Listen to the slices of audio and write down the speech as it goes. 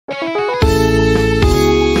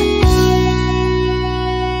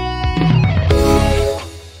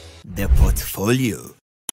portfolio.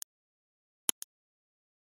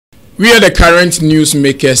 We are the current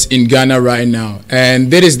newsmakers in Ghana right now,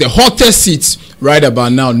 and that is the hottest seat right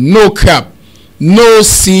about now. No cap, no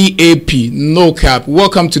CAP, no cap.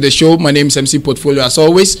 Welcome to the show. My name is MC Portfolio as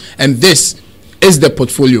always, and this is the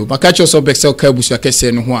portfolio. Makacho so Bexel Kabusu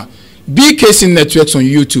Akese no ho. BKC Networks on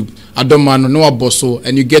YouTube. Adomano no aboso,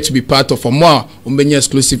 and you get to be part of a more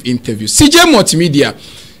exclusive interview. CJ Multimedia.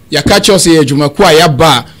 Yakacho say Jumakwa ya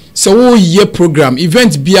ba. So we program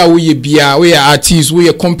event bia we artists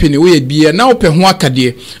we company we bia now pe ho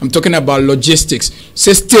akade. I'm talking about logistics.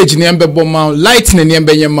 Say stage ne embe bomma, light ne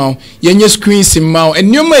embe yema, yenye screens ma,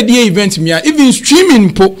 and no idea event me even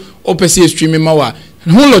streaming po opese streaming ma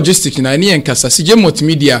whole logistics na ni enkasa CJ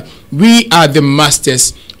Multimedia. We are the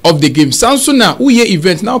masters of the game. Sansuna we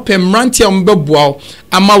event now pe mrantia mbeboa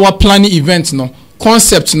ama wa planning event no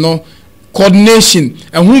concept no coordination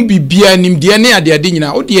and who be bia nim de ne ade ade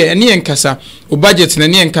nyina o de ene enkasa o budget na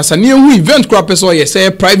ne enkasa ne hu event crop person yes say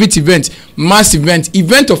private event, mass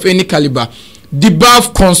event of any caliber.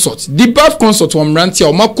 Debunk consult on rantia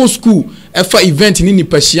o mako school efa event ni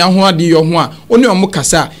pahia ho ade yo ho a oni o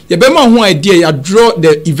kasa ye be ma ho idea ya draw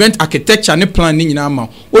the event architecture ne plan ni nyina ma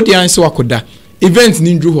o de anse wakoda event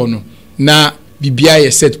ni ndru ho no na bibia ye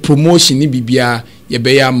set promotion ni bibia ye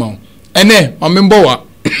be ya ma ene o member wa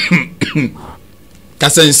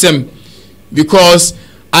Kasensem, because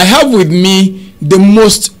I have with me the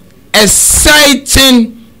most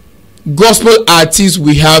exciting gospel artist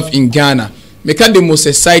we have in Ghana. Make the most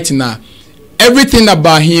exciting now. Everything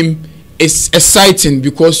about him is exciting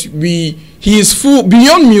because he is full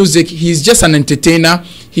beyond music. He is just an entertainer.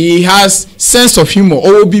 He has sense of humor.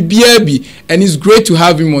 OBBB, and it's great to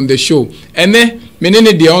have him on the show. And then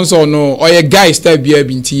menene de onso no oye guy style bia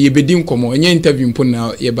binti ye bedim komo enye interview mpo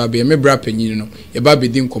na ye ba be me bra panyin no ye ba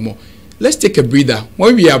bedim komo. Let's take a breather.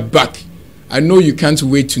 When we are back, I know you can't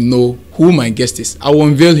wait to know who my guest is. I will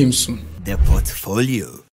unveil him soon. The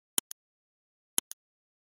portfolio.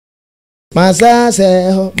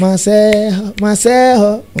 Maseho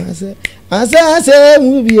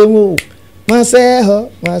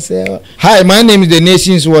Hi, my name is the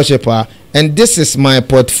Nation's Worshipper, and this is my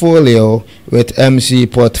portfolio with MC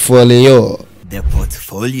Portfolio. The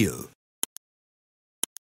portfolio.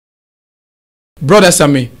 Broda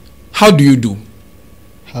Sammy, how do you do?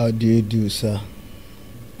 How do you do, sir?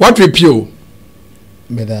 What repeal?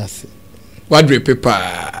 Medasi. What repeal?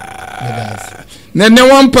 Medasi. Nene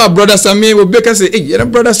wampa Broda Sammy will be say, hey,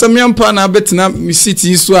 Broda Sammy ampa na betina mi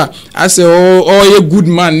city so I say oh a good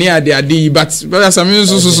man near the adi, but Broda Sammy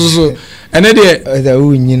so and then the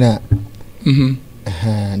unyina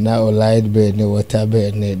now light bed no water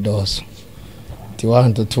bed ne doors. Ti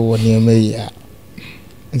want to near me ya.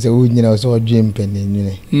 The unyina so dream pen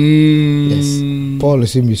yes. Paul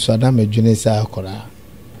see me so na me dwene sa akora.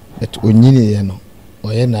 But unyini ye no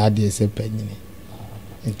oye na adi se penini.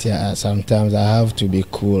 Sometimes I have to be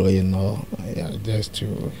cool, you know, just to.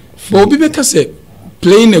 But Bibeka said,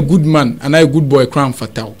 playing a good man and a good boy crown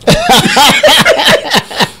fatal.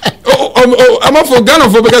 I'm not for Ghana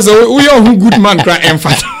for because we are who good man cry and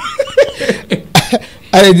fatal.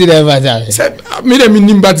 I didn't ever that. Me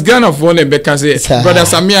mean but Ghana for them because Brother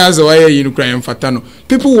Sammy has a way you cry and fatal.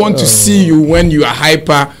 People want to see you when you are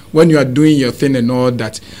hyper, when you are doing your thing and all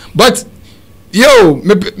that. But yo,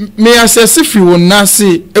 me assess if you will not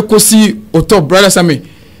see ekosi o top Brother Sammy.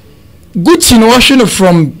 Gucci no washing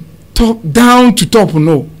from top down to top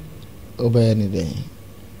no. Over any day.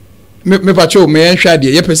 Me pacho me enhwa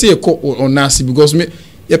de ye pese e ko onasi because me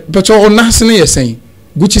ye pacho onasi no ye saying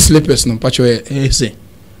Gucci slippers no pacho e say.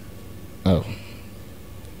 Oh.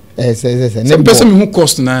 Say. Some person who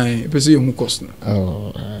cost na, person who cost na.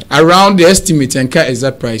 Oh. Around the estimate and car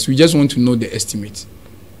exact price. We just want to know the estimate.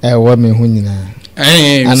 What me who nyina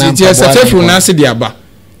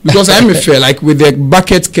because I may feel like with the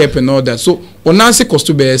bucket cap and all that. So onase cost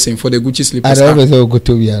to be for the Gucci slippers. I always go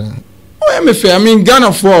to biara. Oh, I may feel. I mean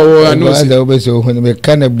Ghana for I know. I always so when me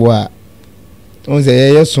can boa. On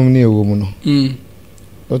say ye sumni ewo mu no.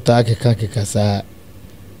 O ta ke kasa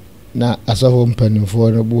na asofo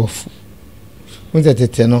mpanimfo no bofu. On say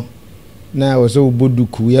tete no. Na wo so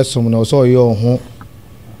boduku ye sum na wo so yo ho.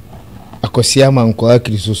 Akosia manko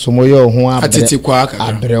akriso somo yo ho atete kwa aka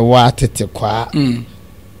abrewa atete kwa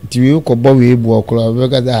diwe ko bo we bu okoro be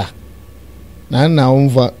gaza na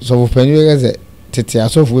umva so fanyi be gaza tete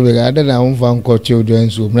asofu be gaza na umva nko children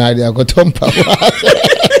so mra dia ko tompa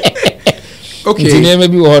okay tini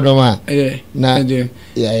maybe wo no ma na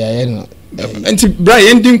ya no enti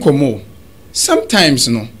Brian din komo sometimes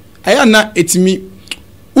no aya na etimi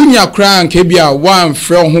unya kran ke bia one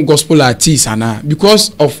frɛ ho gospel artist ana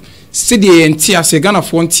because of say the entias Ghana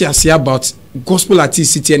for entias about gospel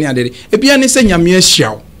artist city any ade e bia ne say nyame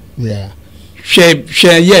ahia yeah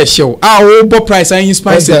share yeah show o bo price and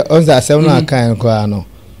spice on that 7 kan kwa no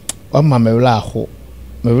o ma me wla ho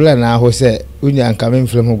me wla na ho say unya nka me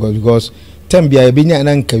mfrem ho because tem bia e benya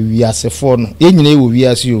na nka wiasefo no ye nyina e wo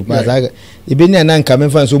wiase o but e benya na nka me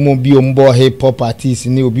fan so mo bi o mbo hip hop artist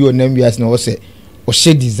ni obi o nam wiase na wo say o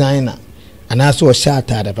she designer ana so o sha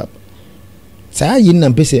atade papa sa yin na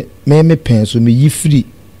pese me pen so me yi free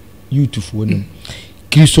youth fo nim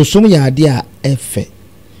kristosom ya ade a efe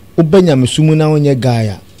obanya mesumu na onye guy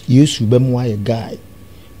a Yesu be mu aye guy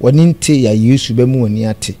woni nte ya Yesu be mu woni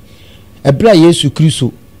ate ebra Yesu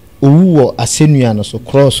Kristo owu wo asenua no so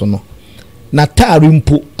cross no na tare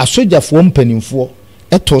mpo asojafo mpanimfo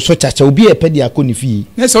eto so chacha obi epedi akoni fie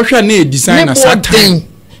na so hwa na designer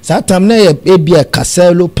Satam na ebia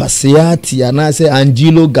Caselo Passiati anase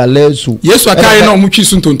Angelo Galeso Yesu akare na omutwi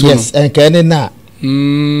su ntonto no yes enkene na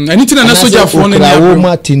anything na sojafo no na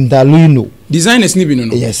Roma Tindalino designers ni bi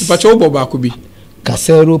no pacha obo ba ko bi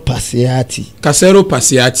Caselo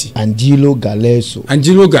Passiati Angelo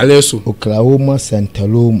Galeso Oklahoma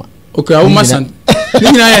Santaloma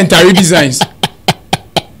Nina ya entire designs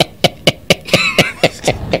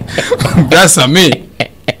that's a me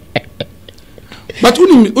but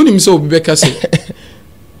unim so beka say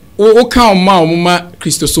o kan ma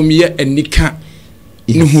Christosom ye enika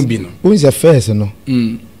no hu bi no unze first no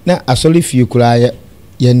na asoli fie kura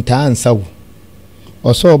ye nta ansawo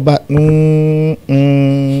oso ba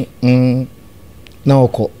na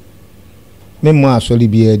oko memo asoli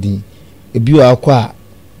bi adi ebi wa akwa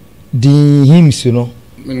di hymns no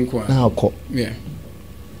na oko yeah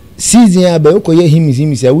season ya be okoye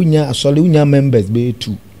hymns ya wunya asoli wunya members be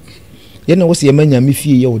 2 ye na wo se manya me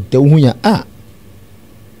fie ye wo da wunya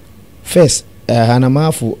first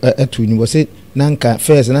hanamafu etu ni wo se nanka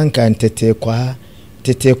first nanka ntete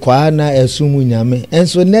kwa na esumu nyame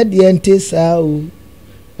enso ne de ente saa o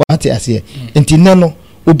wate ase enti nano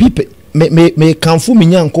obi pe me kanfu me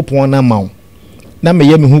nyankopon na mawo na me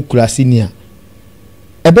ye me hu kurase ni a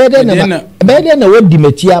ebede na wadi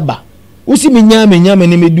mati aba usi me nyame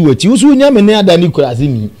ne medu ati usi nyame ne ada ni kurase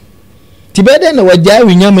ni ti bede na wagya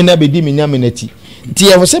wi nyame na bedi me nyame na ti ti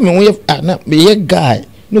ye wo se me ho na me ye guy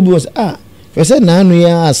no bi was fe se na anu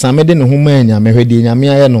ya asame de ne ho ma nyame hwede nyame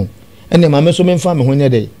aye no ene ma me so me mfa me ho ne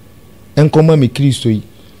de enkoma me Kristo yi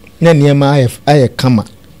na ne ma aye kama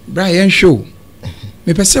Brian show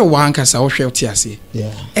me pese wa ankasa wo hwe ti ase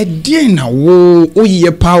yeah e die na wo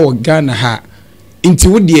oyiye power Ghana ha inti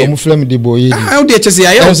wo die mo flame de boye wo die chese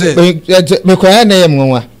ya yo se me kwa na yem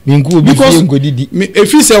nwa minku obi fie ngodidi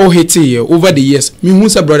if say wo hate over the years me hu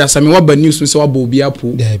say brother Sammy wa ba news say wa ba obi apo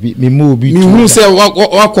me mu obi me hu say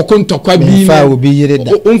wa kokontokwa bi fa obi yere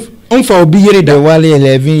da onfa obi yere da wale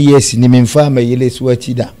 11 years ni me mfa ma yele so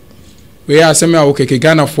achi da we aseme a wo keke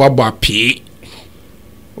Ghana fo abo ape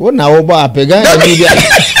wo na wo ba ape Ghana bi dia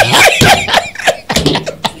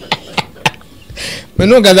me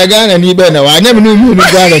no gaza Ghana ni be na wa nya me no mi no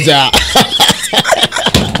Ghana ja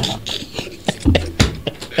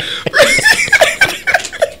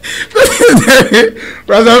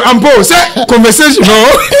brother ampo say conversation no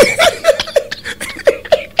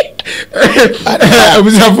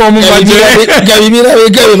abuza for mu baje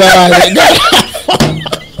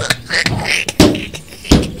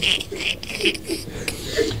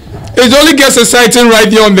It only gets exciting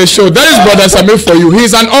right here on the show. That is Broda Sammy for you.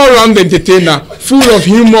 He's an all-round entertainer, full of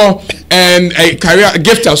humor and a career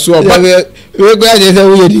gift as well. But no. No,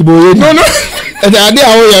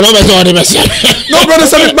 Broda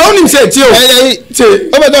Sammy, but only say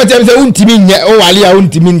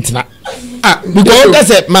because that's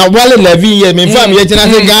it. My wallet 11 years. Me family ye china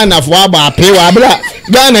say Ghana for aba pay wa bla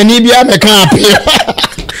Ghana ni bia me kan pay.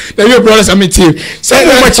 Now your brothers are me team. Say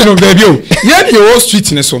no much no baby o. Yeah the whole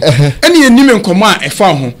street ne so. Any enim nkoma e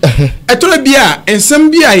fa ho. E to bia ensem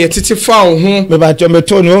bia ye tete fa ho. Me ba cho me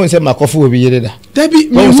to no say makofo obi yere da. Da bi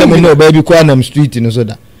me say me no baby kwa na street no so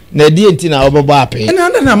da. Na die enti na obobo apay. E na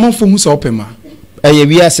na manfo hu so opema. Eye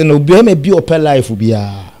wi ase no obi ma bi opel life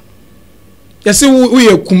bia. Yase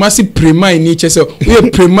we kumasi prema ni chese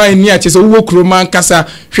we prema ni a chese wo kroma nkasa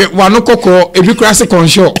hwe wano kokko ebi krase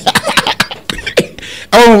konsho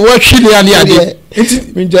awu wo hwile ali ade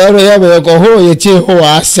minjaro ya be ko ho ye che ho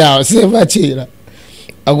asa se ba chira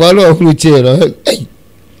agwalo okuru chira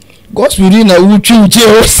gospel na uchu che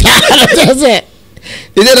ho sa se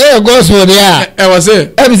ide na gospel ya e wase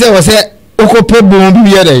e se wase okope bombu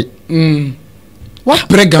ye dai wa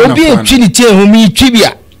prega na obi etwi ni che ho mi twi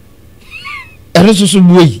bia eresusu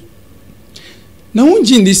buyi na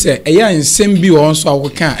wonji ndi se eya nsem bi won so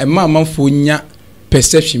awoka e ma manfo nya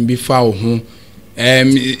perception be foul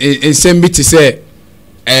in same bit to say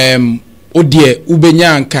o dear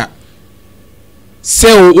ubenyanka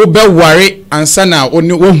say o be worry and sana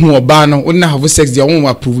only one who ban on have sex their own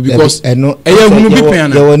approve because no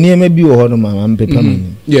maybe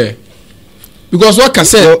yeah. Because what can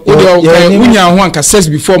say when you want can sex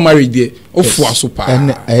before marriage there of super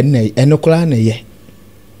and no clan ye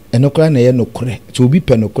and no clan no correct to be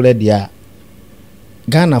penocole dia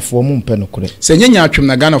Ghana for moon penocole say nya atwem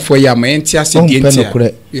na Ghana for ya ma entia se die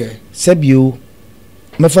entia yeah sebio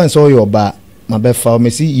me fan so your ba ma be fa me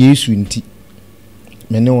si Yesu nti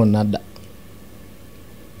me ne won nada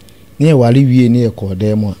ne wale wie ne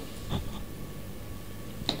ekode mo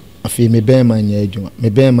afi me be ma nya adwuma me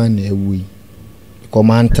be ma na awui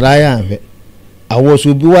come and try and I was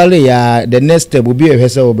will be wale ya the next step will be a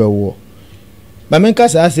vessel over war. But men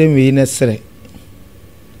cast as him in a sre.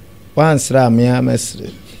 Once ram ya mesre.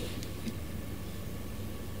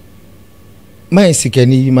 My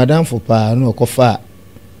sikeni, madame for pa no cofa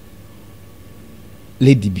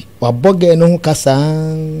lady be. Wa boge no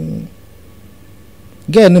kasan.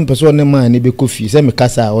 Get no person no man be coffee. Say me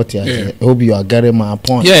kasa what ya. Hope you are getting my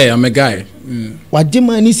point. Yeah, I'm a guy. What the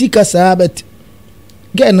man is kasa but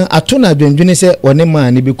Gana atona dwendwene se one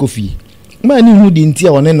man ni be kofi man ni hu di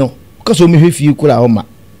ntia one no kaso me hwefi kura oma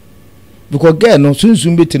because girl no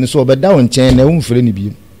sunsun beti ne so obeda won chen na wumfre ni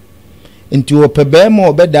bi enti opebe ma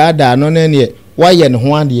obeda no na ne waye ne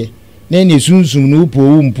ho ade na ne sunsun no po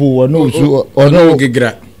wumpo ono su ono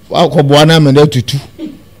gigra akobo na me da tutu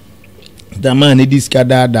da man ni diska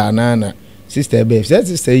da na sister be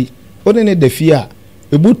sister yi one ne da fia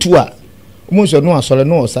ebutu a Most no asole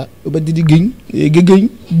no osa obedidi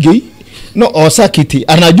gei no osa kiti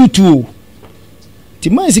anaju tu ti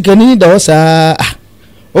man sikani da osa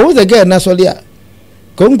o the girl na solia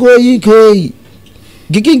kongo yi koi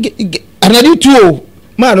gigi anaju tu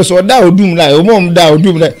man so da odum la o mom da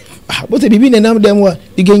odum la but bibi ne nam dem wa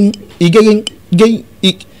igen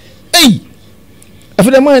hey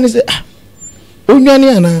after man say onwani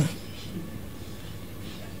ana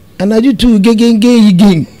anaju tu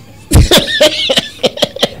gegen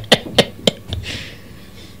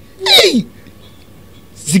Hey,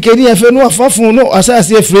 sikeni afe no afafun no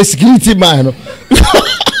asase afre security man no.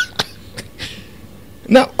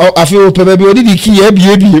 Na afe o pebe bi odi di ki e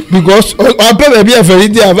bi because o pebe bi afe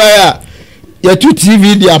di abaya ya tu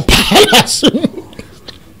TV di palace.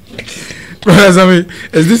 Broda Sammy,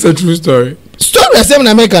 is this a true story? Story asem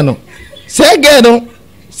na America no. Say girl no,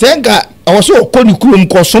 say nka awoso okoni kurom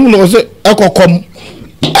kosom no se ekokom.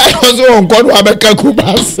 Awoso onkon wa beka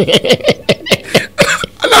kubase.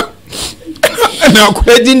 Na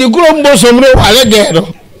kwedi ni kurom bosom no wale gero.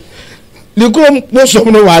 Ni kurom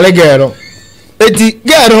bosom no wale gero. Eti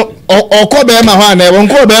gero okobe ma ho na e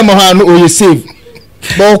wonko be ma ho no oye save.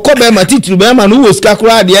 Bo okobe ma titru be ma no wo ska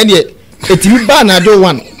kura de ne eti bi ba na do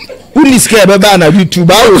one. Uni ska be ba na YouTube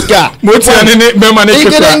ba wo ska. Mo ti ani ne be ma ne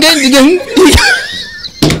kekra.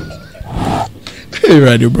 Hey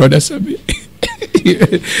radio Broda Sammy.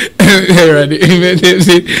 Hey radio.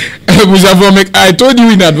 I told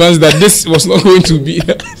you in advance that this was not going to be.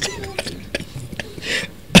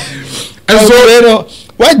 And so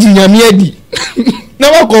what jinyamiedi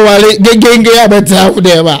na wako wale gegenge ya beta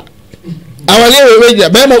fude ba awale weja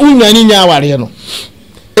be ma unwani nya aware no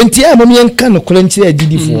enti a mom yenka no kolenchi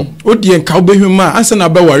agidifo odi enka obehwema ansa na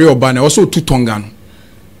ba ware oba na wo tutonga no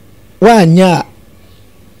wanya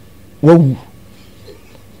wawu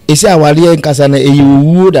esi awale yenka sana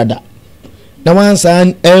eyiwu dada na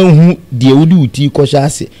wansa enhu de wudi uti ko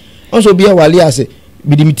hyase onso bia wale ase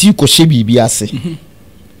bidimiti ko hye bibi ase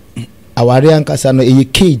aware ankasa no eye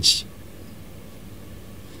cage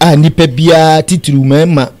nipa bia titru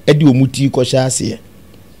mema edi omuti ko hyase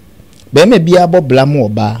be me bia boblam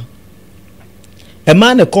oba e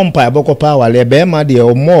ma ne kompa abokopa awale be ma de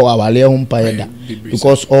omo awale ho mpa yeda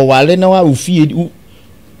because o wale na wa ufie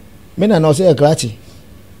me na no say krachi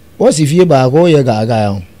wo si fie ba ko ye gaga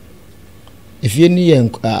ya ifie ni ye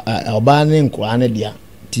oba ne nkwa ne dia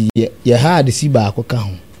ti ye hard si ba ko ka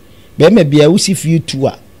ho be me bia usi fie tu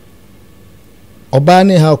a oba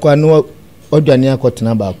ne ha kwa no odwane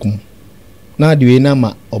akotena ba kum na de we na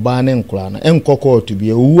ma oba ne nkura na enkoko otu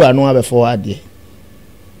bia owu anu abefo ade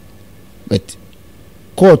but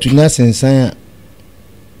court na sensan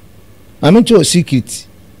amincho secret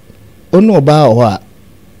onu oba ho a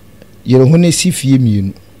yero ho ne sifie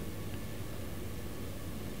mienu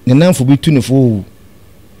ne nanfo bitu ne fo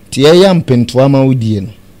ti ya mpentoa ma odie no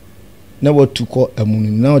na watuko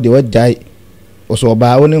amunu na de wadai oso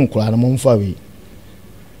oba wo ne nkura na momfa we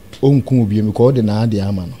onku obi mi ko de na ade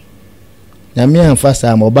ama no nyame amfa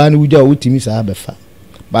saa ma oba ne wugya wotimi saa befa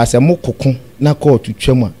ba se mo kokon na court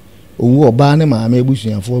twam a owu oba ne maama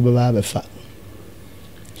ebusuafo beba befa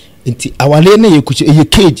nti awale na yekuche ye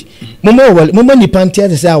cage momo nipa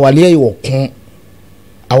ntia se awale ye wokon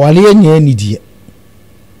awale nya nidie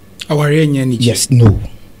awale nya nidie yes no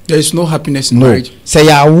there is no happiness in marriage say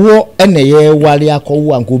ya wo ene ye wale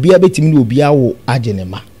akowo anko obi abetimi na obi awo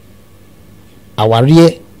agenema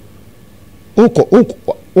awale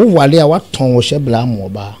o wale a waton wo hyebla mo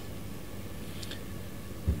ba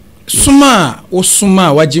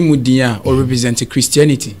suma wajimudia or represent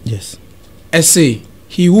Christianity. Yes. I say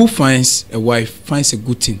he who finds a wife finds a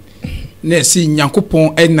good thing. Na see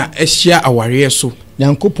Nyankopon e na ehia aware so.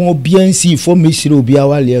 Nyankopon biansi for me sire obi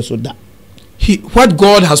awale so da. What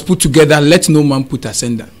God has put together, let no man put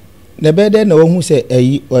asunder. Na bede na wo hu se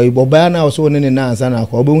oba na so ne na ansa na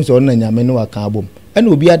akwa obo hu se na nyame no aka abom. E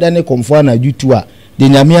na obi ada ne komfo na jutu a de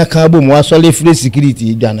nyame aka abom wa sole free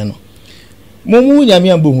security dwane no. Mumu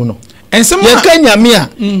nyame ambohu no. Ensema ye ka nyame a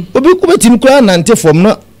obi kubetim kura nante fom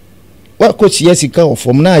no wa kochie sika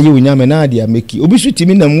ofom na aye onyame na ade ameki obi su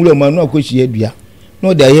timi na muro ma no akochie dua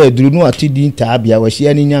no de aye aduru no atidi ta abia wa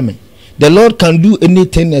hia ni nyame. The Lord can do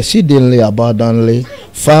anything exceedingly abundantly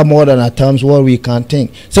far more than at times what we can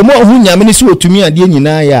think. So mo hu nyame ni so otumi ade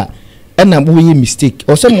nyina ya e na bo ye mistake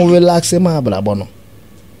o se mo relax ma abrabo no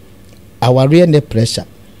aware ne pressure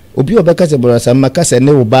obi obeka se Broda Sammy makase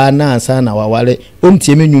ne oba na ansa na wawale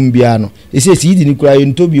ontie menwum bia no ese sidi ni kura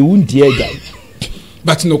ntobi wuntie ega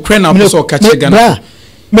but no krena so kache Ghana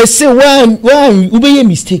me say one ubeye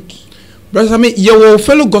mistake Broda Sammy your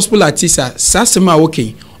fellow gospel artist sasema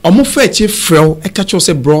okay omo fa che frel e ka cho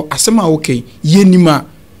se bro asema okay yenima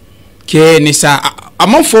ke ni sa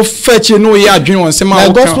amafo fa che no ye adwen won sema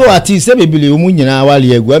okay gospel artist se bebele omu nyina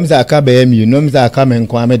wale egu amza aka ba mi no amza aka men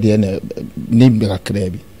kwa me de ni bikakra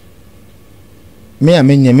bi me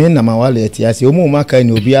amenye me na mawale etiase omu maka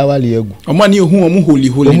ni obi awale egu omo ni ehu omu holy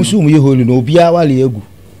omu su mu ye holy no obi awale egu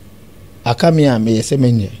aka me ame ye se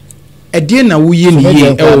menye ede na wo ye ni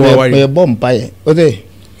ye e wo waware me bompaye ode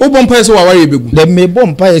o bompaye so waware begu de me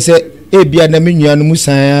bompaye se ebia na me nua no mu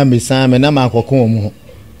san me na makoko omu ho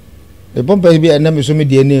e bompaye bia na me so me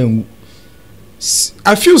de na enwu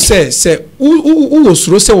I feel say wo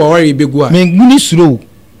suro se waware begu a me nguni suro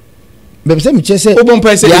bebe se mi chese o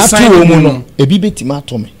bompaye se sign omu no ebi betima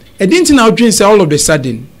atome e didn't na dream say all of the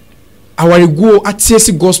sudden our go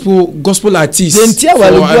atiesi gospel artist denti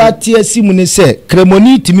awale go atiesi mu ne se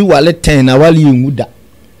kremoni timi wale 10 na wale enguda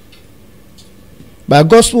ba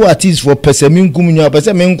gospel artist for pesemi nkum nya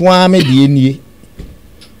pesemi nko a me de enie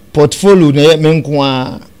portfolio na me nko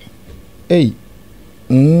a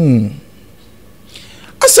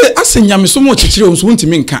ase nyamesom o chichire o so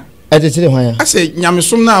ntimi nka chichire hwan ya ase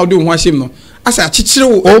nyamesom na o de ho ahyem no asa chichire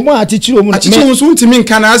o mo achichire o mo achichire so ntimi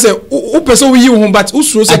nka na ase o pese o yi ho but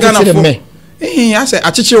usuro se Ghana fo ase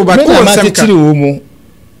achichire o but o nsem ka achichire o mo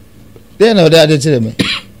then o da achichire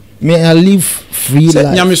me I live free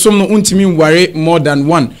life nyamesom no ntimi nware more than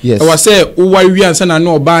one e was say o ware wi ansa na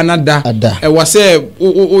no oba na da e was say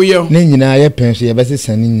o ye ne nyina ye penso ye bese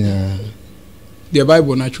sane nyina the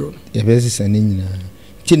Bible natural ye bese sane nyina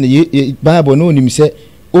kini Bible no nim say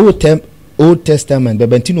Old Testament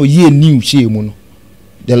bebentino ye new she mu no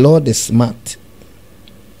the Lord is smart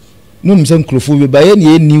no nim say nkrofo we ba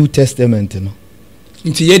ye New Testament no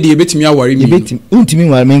nti ye de betimi aware mi betimi untimi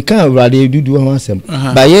ware men kan aware dudu ho asem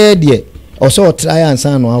ba ye de o so try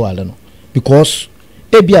ansa no awale no because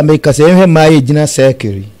ebi America say ehwe ma ye gina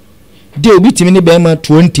circle de obitimi ne be ma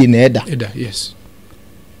 20 na eda yes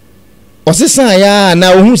o se san ya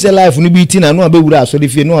na ohun se life no bi ti na no abewura asori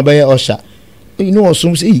fie no abaye osha you know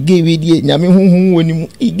some say give we die nyame hunhun woni mu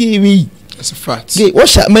give we that's a fact ge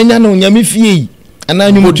osha manya no nyame fie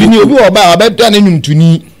ana nyumtuni obi oba abeda na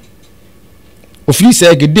nyumtuni ofiri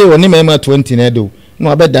se gede woni mema 20 na edo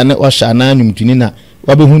no abeda na osha na nyumtuni na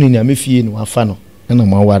wabehunu nyame fie no afa no na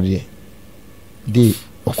ma ware de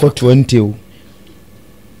okọ 20 o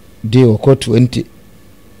de okọ 20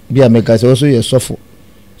 bia meka se so ye sofo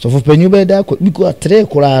penyu be da ko biko atre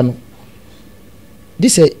kura no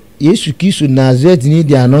this Yesu Kristo Nazareth ni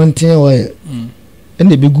the anointing oil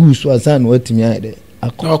ene be gu so asan watimi ade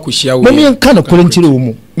akohia wo me kan no kore nchire wo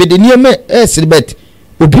mu me de niam silbet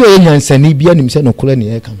obi o nyansani bia nim se no kore ne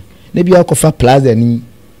yeka no na bia akofa plaza ni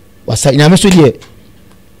wasa nyame so de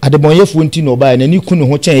adebonyefo nti no ba na ni ku no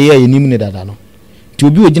ho chen ye nim ne dada no ti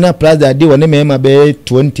obi ogina plaza de wona mema be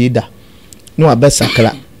 20 da no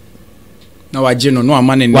abesakra na waje no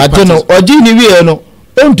amane ne waje no oji ni wie no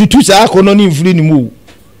ontutu sa akono ni mfiri ni mu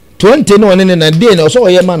 20 no one na de na so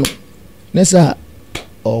ye ma no nesa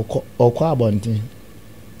okwa abontin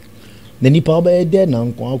na nipa oba there na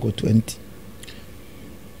nko akọ 20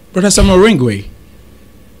 Broda Sammy Ringway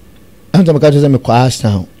anta maka tose me kwasa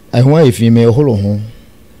ho ai ho afi me holo ho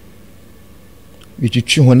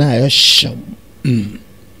bitwitwi ho na ayasham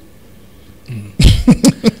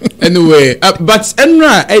anyway but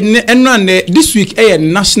enra this week a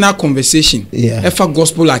national conversation efa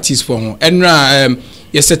gospel artist for ho enra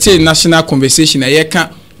yesterday national conversation e can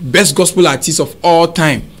best gospel artist of all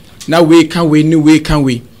time na we can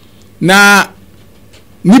we na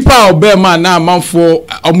nipa obema na amanfo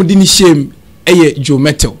omudi ni shame Joe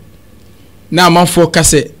Mettle na amanfo ka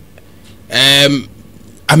say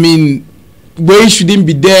I mean we shouldn't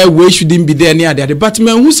be there near there but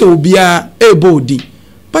man who say obia body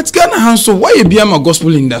but Ghana hanso why you be am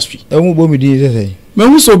gospel industry emu bo mi di say man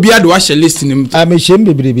who say obia do wa share list nim me shem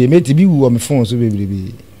bebrebe me ti bi wu me phone so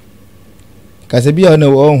bebrebe ka se bia na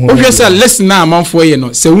wo ho o say listen na amanfo ye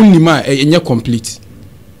no say wunima enye complete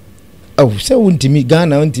oh say wuntimi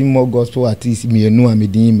Ghana wuntimi mo gospel artist me enu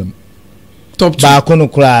amedin mem top 2 ba kono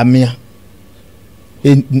kura amia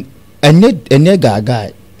enye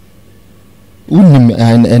gaga unim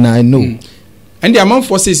and I know and the amount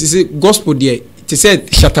for says gospel there to say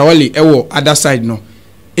Shatawale ewo other side no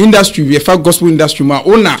industry we fa gospel industry ma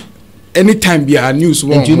ona anytime be a news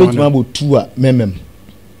one you know about two memem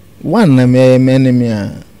one na me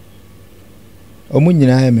a omo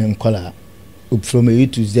nyina me nkola from A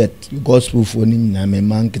to Z gospel for ni na me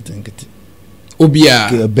marketing obia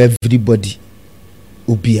everybody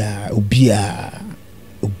obia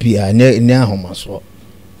ne ahomaso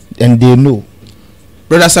and they know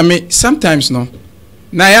Broda Sammy sometimes no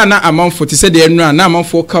na ya na amount for to say the na amount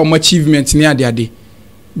for come achievement ni ade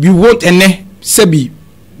we want ene sebi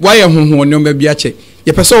why honho no be bia che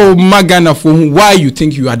ye person magana for why you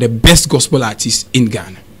think you are the best gospel artist in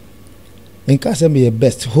Ghana in case be the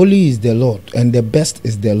best holy is the Lord and the best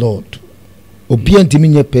is the Lord obia ntimi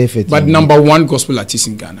nye perfect but number 1 gospel artist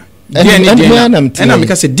in Ghana and I'm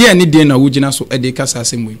because dear ni dear na wujina so e kasa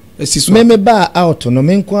asemwe esiso me ba out no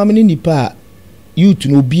me nko amene nipa youth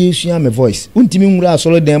no obi esua me voice untimi nwura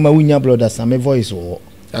asolo dan ma wunya Broda Sammy voice wo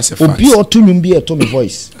that's a fact obi otunum bi eto me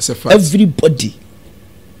voice that's a fact everybody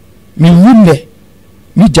me wunne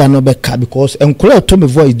me jano be ka because enkola to me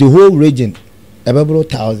voice the whole region ebebro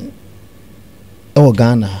 1000 e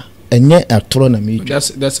Ghana enye atoro na me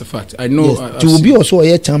that's a fact I know yes. To be also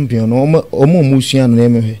a champion omo musua no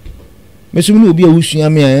me mesu me obi a usua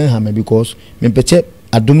me an ha me because me pete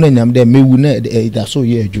adom na nyam de mewu na da so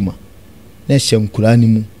ye adwuma na hyem kura ni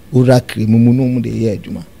mu ura kremu mu no mu de ye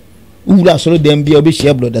adwuma ura so dem bia obi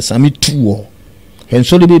share Broda Sammy 2 hen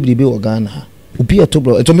so de bebrebe wo Ghana ha obi ato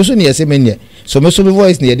bro eto me so ne yese menye so me so be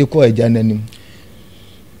voice ne ye de ko agya nanim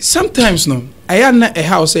sometimes no aya na a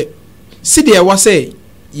house see there was say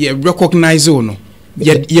you recognize no me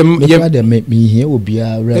here will be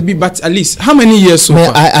a but at least how many years so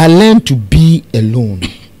far I learned to be alone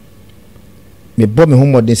me bo me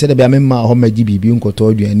homo de say be ma ho maji bibi nkoto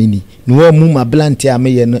aduane ni no mu ma blanti a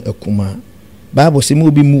me ye no akuma bible say me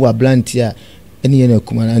obi mu wa blanti a ene ye no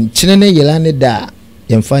akuma na chine ne yela ne da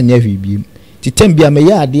ye mfa nya hwibie titem bia me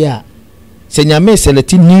ya ade a se nya me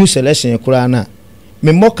select new selection kura na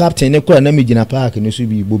me mo captain ne kura na me gina park ne so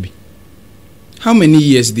bi bobi. How many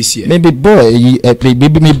years this year? Maybe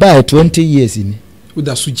maybe me buy 20 years in. Who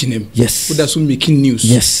da su jinem? Yes. Who da su making news?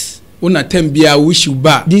 Yes. Una tembia wish you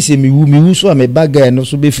back. This me who so me bag no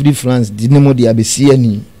so be free France di nemo di abesi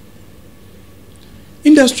ani.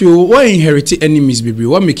 Industry why inherit enemies bebre?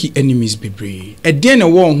 What make enemies bebre? E dey na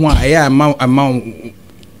one ho aya amount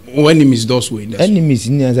enemies those way. Enemies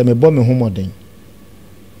ni anza me bo me ho modern.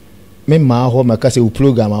 Me ma ho me ka se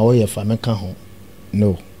program a wo ye fa me ka ho.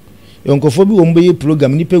 No. Yonkofo bi wo mbe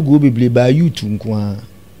program ni pegu beble ba YouTube nko a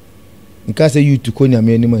nka se YouTube ko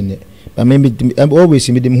nyame ani manye ba me always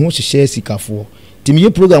me dem ho hye sikafo timi ye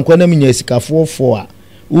program ko na me nya sikafo fo a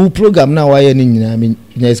u program na wa ye ni nyina me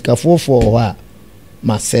nya sikafo fo ho a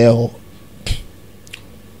ma se ho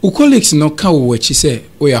u colleagues no ka wo wachi se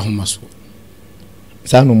o ya homaso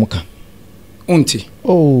sa no muka onti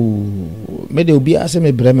oh me de obi ase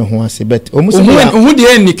me bre me ho ase bet omu se omu de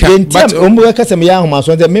anika but omu ka se me ya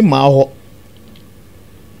homaso me ma ho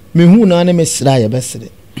me hu na ne me sra ye besre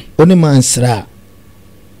oni man sra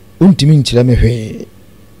untimi nchira me hwe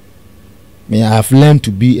me have learned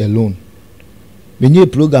to be alone me nye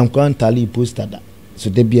program kwantali poster da so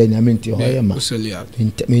de bia nyamenti ho ye ma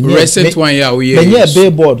recent one ya we me nye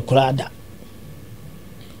billboard krada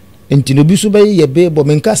enti no bi so be ye billboard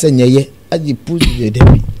me nka se nyeye aji push the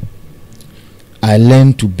debi I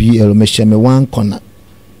learned to be alone me shame one corner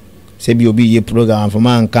se bi obi ye program for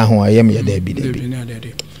man ka ho ayem ye debi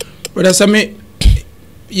Broda Sammy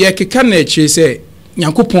ye keka na eche say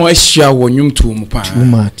Nyankopon ahyia wo nwum to mu pa. Too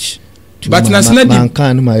much. But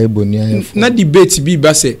na debate be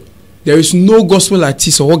ba say there is no gospel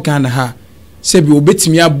artist or Ghana ha say be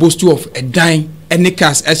obetimi boast of a dime any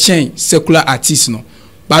cast a chain secular artist no.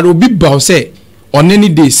 But obi ba say on any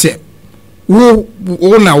day say wo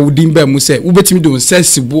na wudin ba mu say obetimi do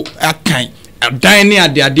sensible akan adan ne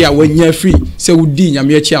ade a wanya free say wudi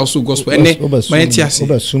nyame achi also gospel ene mayenti ase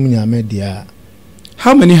obasum nyame dia.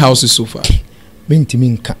 How many houses so far?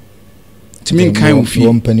 Mintiminka Timin kan ofi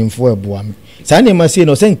wompanimfo eboa me sa na ma say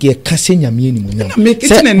no say nke kase nyame ni mu nyam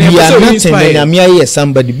say nyame aye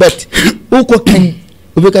somebody but uko kan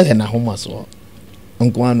obeka say na homa so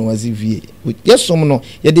nko anu wazivie yesom no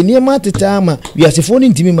ye de niema teta ma wiasefo ni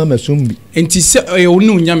ntimi ma masombi enti se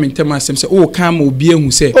onu nyame ntem asem se o kan ma obi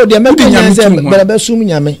ehu se o de nyame se bela sum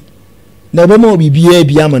nyame na obama obi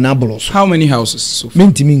bia ma na bloss. How many houses so far?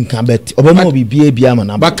 Mintimi nka bet obama obi bia ma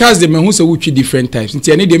na bloss. Because they mehu say we different types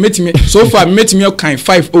enti ene dey metimi so far metimi kan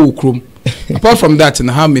 5 o krom. Apart from that,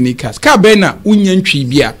 and how many cars? Ka be na unya ntwi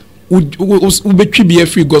bia ubetwi bia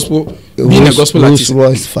free gospel being a gospel artist.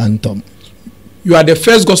 Rolls Phantom. You are the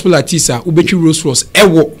first gospel artist ubetwi Rolls Royce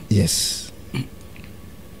ewo. Yes.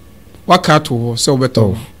 Wakato so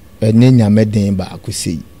beto. Ene nyame den ba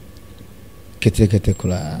akosi. Kete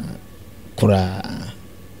kura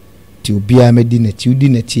ti obia medina ti udi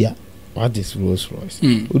na tia. What is Rolls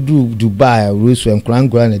Royce? Udu Dubai Rolls Royce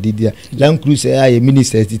nkura na didia. Land Cruiser aye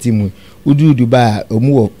minister titi mu. Udu Dubai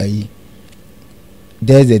omu ayi.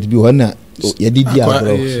 Desert bi wana ya didia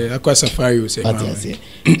bro. Akwa safari o say.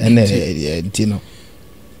 Ene ntino.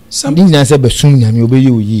 Sometimes say besum nyame obeyi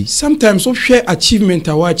oyi. Sometimes so share achievement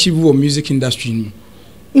awa achieve o music industry ni.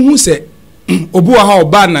 Who say obu ha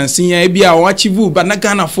oba nansin ya bia o achieve ba na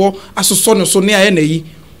Ghana for asoso no so ne aye na yi.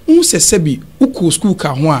 Who say sebi uko school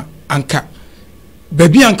ka ho a anka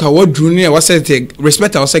baby anka wadru ne wasete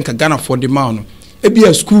respect our senka Ghana for the man e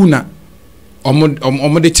bia school na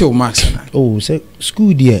omo de tell max na oh say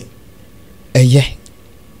school there eye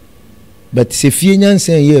but se fie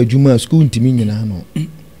nyansen ye adwuma school ntimi nyina no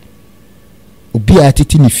obi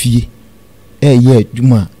atiti ne fie ye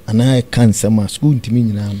adwuma ana kansama school ntimi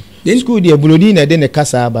nyina no then school there bulodi na de ne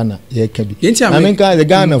kasa aba na ye ka bi na menka the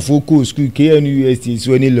Ghana for school KNUST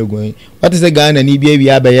so ni logo what is the Ghana ni bia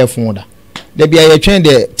bia be ye fon da de bia ye twen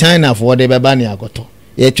de China for de beba ne agoto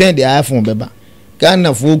ye twen de iPhone beba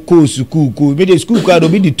Ghana for school be the school card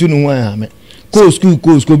obi di tunu wan ha me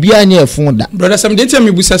school bia ne fon da brother some dey tell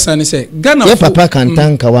me busa san say Ghana for papa kan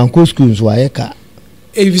tanka wan school so aye ka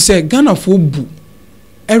if you say Ghana for bu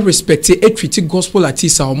e respect e treat gospel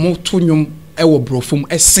artists a mo to nyom e wo brofum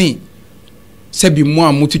e sen se bi mo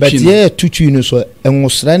amutu twi but ye tutu no so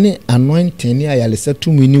enwosra ne anointing ne ayalesa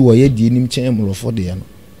tumi ni wo ye die nim chen mrofo de no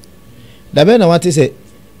da be na wate se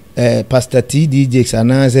pastor TDJ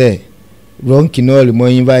ana se Ron Kinol mo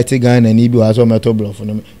invite Ghana ni bi wa so meto brofo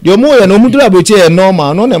no de mo ye no mudura boche e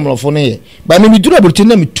normal no na mrofo no ye ba me midura boche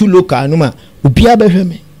na me tu local no ma obi abehwe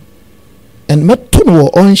me and meto no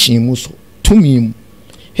onshin mu so tumi mu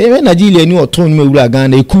he we Nigeria ni oton me wura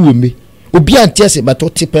Ghana ekuwe me obi antiese bato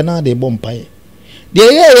tipe na de bompaye de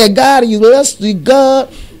ye God you rest the God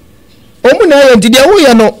omu na ye ndide wo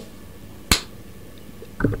ye no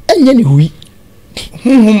enye ni hui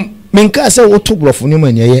menka se wo to brofo ni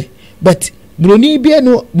manya ye but broni bia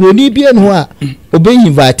no a obe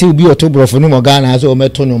invite obi o to brofo ni mo Ghana so o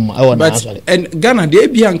meto no awo na asole and Ghana de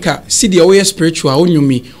bia nka si de wo ye spiritual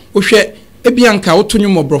onyumi wo hwe ebia nka wo to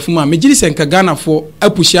nyum brofo ma megiri se nka Ghana for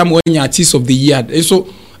apushi am wanya artist of the year so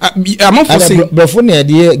I'm for saying brofo na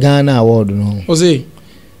de Ghana award no Ose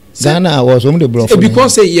Ghana award so mo de brofo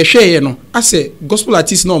because say ye hwe ye no ase gospel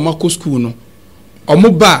artist na o mako school no omo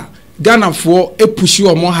ba Ghana for epushi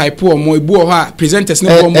omo hype omo ebu o ha presenters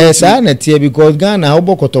na omo sa na tie because Ghana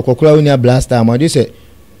obo kotokokora unia blaster ma de say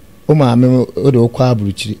o ma me o de okwa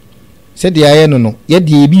abruchiri se de aye no ye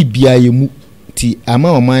de bibia ye mu ti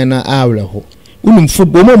ama oman na awre ho unum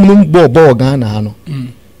football mo munum bo Ghana ha no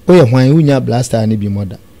o ye hwan unya blaster na bi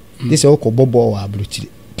moda this o ko bobo wa abruchiri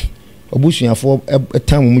obusuafo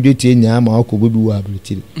etam mu de tie nya ma o ko bobi wa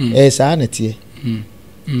abruchiri sa na tie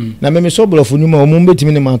na me so brofo numa o mu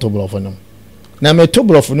betimi ne ma to brofo num na me to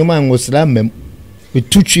brofo numa ngosra mem we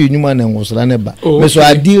tuchi numa na ngosra ne ba me so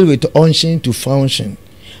I deal with unction to function.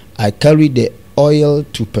 I carry the oil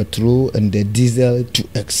to petrol and the diesel to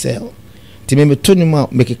excel. Ti me to numa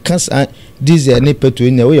make cancer diesel ne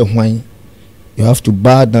petrol nya we hwan. You have to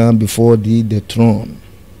bow down before the throne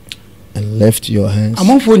and lift your hands.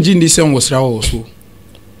 Among phone jindi se ngosra wo so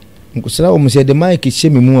ngosra wo mo se de mic hye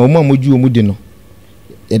me mu o mo amoju o mu di no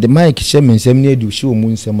the mic hye me nsem ne adu hye o mu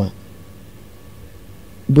nsem a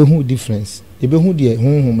be who difference. You be who the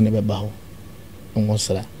home never bow.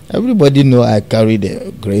 Everybody know I carry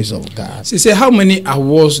the grace of God. So say, how many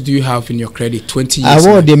awards do you have in your credit? 20 years.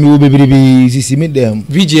 Award them will be see me them.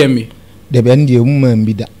 VGMA. The bend the woman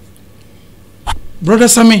be that. Broda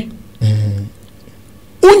Sammy.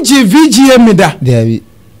 Unji VGMA da. There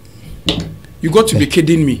you got to be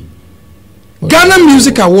kidding me. Ghana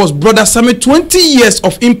Music Awards, Broda Sammy, 20 years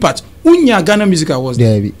of impact. Unya Ghana Music Awards.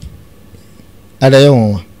 There be.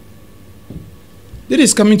 Adayo. That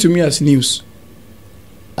is coming to me as news.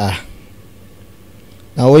 Ah.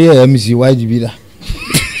 Now we are MC YGB da.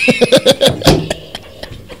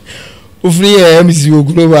 Ufri MC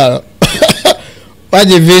global. What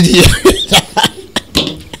the video?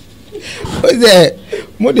 What's that?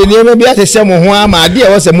 Mo de name bi atese mo ho ama ade e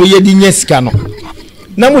wo se mo yedi nya sika no.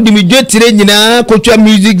 Na mo de mi dwetire nyina kotwa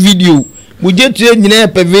music video. Mo dwetire nyina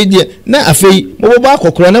pe video na afei mo bo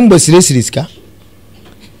akokoro na mbosire sika.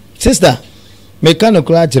 Sister, me kan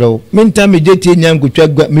okra kire me nta me dwetire nya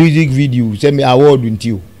kotwa music video se me award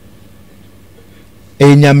nti o.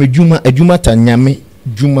 Nyame adwuma ta nyame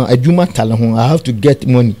adwuma ta le ho. I have to get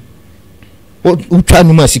money. O twa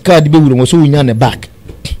no ma sika de be wuro mo so nya ne back.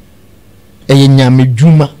 Nyame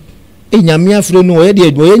dwuma nyame afro no ye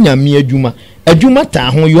de nyame adwuma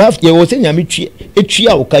ta ho. You have to say nyame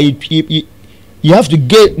twa o kai you have to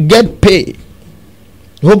get paid.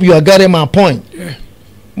 Hope you are getting my point.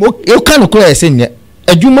 You can call say nya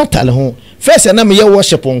adwuma ta le ho. First na me ye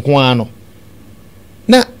worship nko ano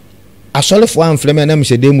na asole fo amfreme na me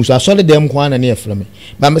se dem so asole dem nko ana na ye freme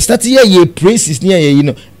ba me start ye praises ni ye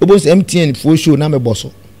no obo MTN fo show na me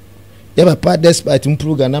boso. Yaba pa despite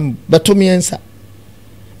program na beto me ensa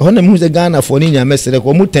hona mu ze Ghana for ni nyame sere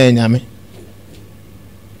ko mutan nyame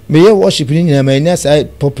me ye worship ni nyame nya sai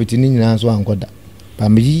pulpit ni nyina so ankoda ba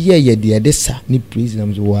me ye de desa ni praise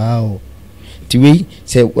na so wow tiwe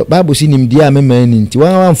se bible si nim dia me man ni ti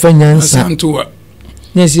wan fa nyansa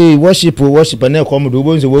nya se worship na ko mo do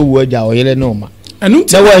bo nse wawu aja oyele no ma anu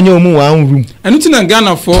ti na wa nya omu wan room anu ti na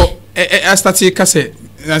Ghana for start kase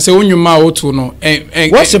na say onyuma otu no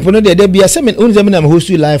worship no de bia say me onze me na host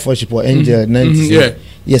live worship or angel 90 yeah.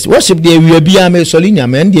 Yes worship de we bia me soli nya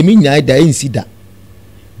me de me nya da insida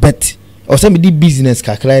but o say me di business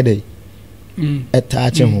kakra dey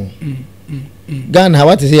attach ho Ghana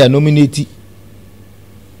what say ya nominate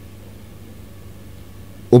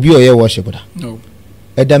obi o ye worship da no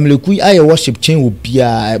edamleku aye worship chain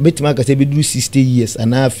obia betima ka say be do 60 years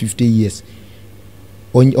and 50 years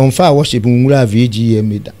on fa worship nwura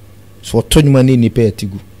VGM da so tonuma ne nipa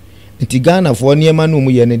atigu nti Ghana fo niema no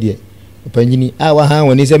mu ye ne de opanyini awa ha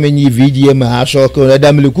woni se menyi VGM ha so ko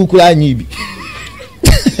edamleku kura anyi bi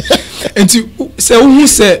nti se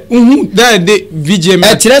uhu da de VGM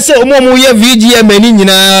tire se omo ye VGM ni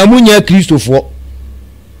nyina munya Kristofo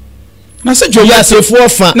na se Joe Mettel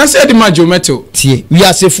fa na se de ma Joe Mettel tie we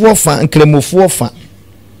asefo fa nkremofo fa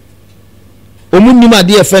omunima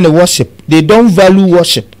de e worship they don't value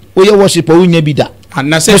worship oye worship o nya bi da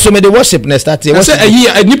na se so me the worship na start na se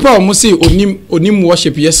ayi nipa o mo se onim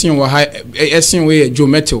worship yesin wo ha yesin we Joe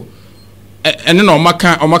Mettel ene na o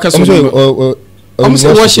maka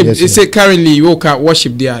so worship is say currently you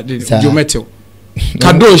worship there Joe Mettel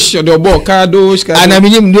kadosh the obo kadosh ana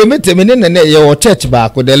minim do mete me na ye church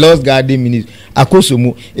back the Lord's Garden ministry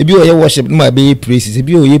akosomu ebi o ye worship no be praises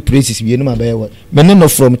ebi o ye praises bi no ma be me no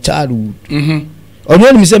from childhood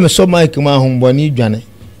onu mi say me so mic ma homboni dwane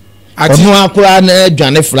onu akura na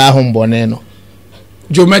dwane fra homboni no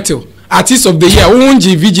Joe Mettel artist of the year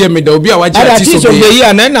unji VGM da obi a waji artist of the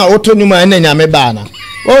year na otonuma na nyame ba na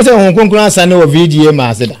o say hon konkura asane o VGM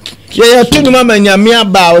aseda ye otonuma ma nyame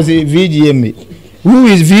aba o say VGM. Who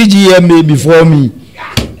is VGM before me?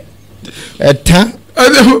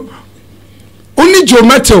 Only Joe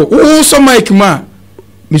Mettel. Who so Mike ma?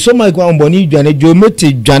 Me so Mike wa mboni dwane Joe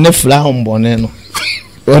Mettel dwane fla mbone no.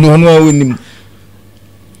 Onu woni.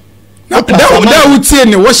 That would say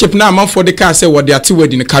ne worship na man for the car say what they are to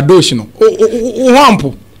wedding kadosh no. O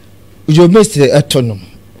hampo. Joe Mettel etonom.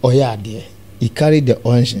 Oya de. He carry the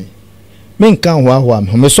unction. Me nkan ho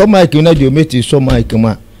am. Me so Mike na Joe Mettel so Mike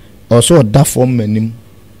ma. Also that form menim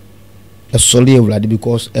a solely already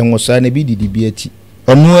because and was sign a bidi dibiati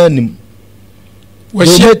or no anim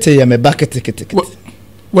was she ya me back ticket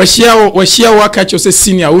was she work at your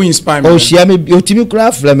senior who inspire me oh she me otimi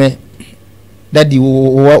craft me daddy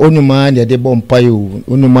onu man de bomb payo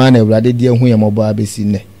onu man e already de hu ya mobo abesi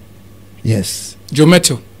ne yes Joe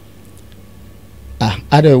Mettel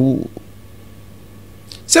other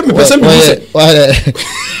Send me person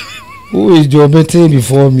who is Joe Mettel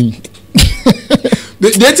before me?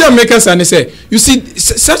 The data makers and they say, you see,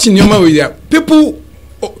 such in human way, people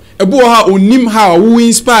ebu ha onim ha wo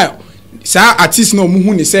inspire sa artist no mu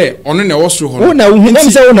hu ni say ono na wosoro ho wo na hu na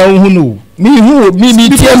say wo na hu no me hu me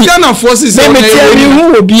tie me Ghana forces say me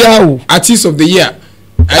hu obi a wo artist of the year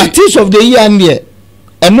and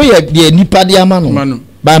eno ye de nipa de ama no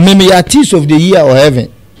ba me artist of the year or heaven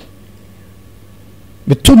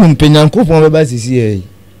be to mu penyankopon be ba sisi e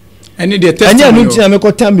ene de testimony anya no tia me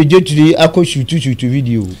ko tam be jeturi akọ shoot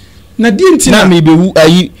video na di ntina na me be hu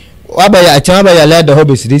ayi abaya acha abaya la de ho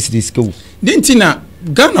be siri skill di ntina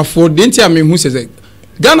Ghana for di ntia me hu say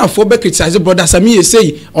Ghana for be criticize Broda Sammy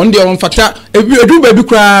say on the on fata edu ba bi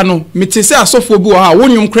kra no mete say asofo bi ha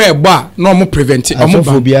wonyum kra e ba na omo prevent omo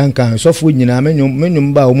ba bi anka asofo nyina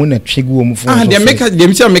menyum ba omo na twegu omo fo de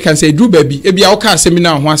make say edu ba bi e bia wo ka asemi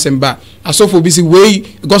na ho asem ba asofo bi si we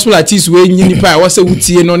gospel artist we nyini pa wo say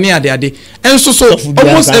wutie no ne ade enso so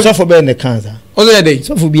almost asofo be ne kanza o say dey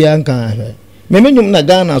asofo bi anka menyum na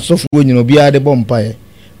Ghana asofo nyina bi ade bompa e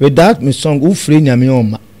with that me song u free nyame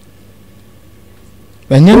oma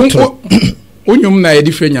onyum na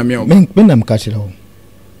edi frɛ nyame o me nam ka kyerɛ ho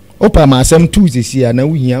opa ma asɛm tu sisi a na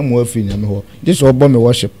wuhia mo afiri nyame ho de so obo me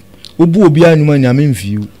worship obu obi anuma nyame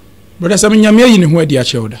mfiu Broda Sammy nyame yi ne ho adi a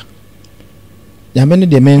kyerɛ oda nyame ne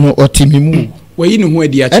de me no otimimu wayi ne ho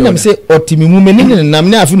adi a kyerɛ oda enam se otimimu me ne nam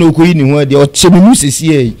ne afi na okoyi ne ho adi otimimu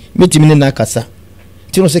sisi e metimi ne na kasa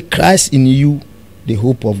ti no say Christ in you the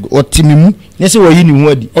hope of God otimimu ne se wayi ne ho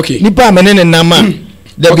adi nipa me ne nam a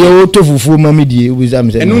da bi o to fufu ma me die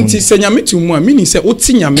obizam se eno nti se nyame tu mu a mini se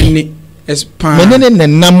oti nyame ne espan me ne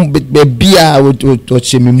nam be bia o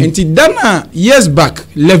chemi mu nti dana years back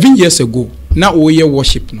 11 years ago na o ye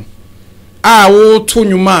worship no o to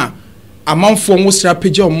nyuma amanfo mo sra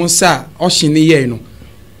page o mo sa o hine ye no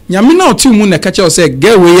nyame na oti mu na ka che o se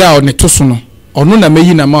get we ya o ne to so no ono na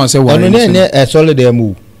meyi na ma o se wa ono ne solid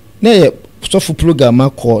am na ye sofu program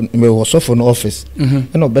akọ me wo sofu no office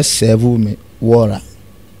na be serve me wora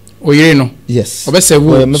oyire no yes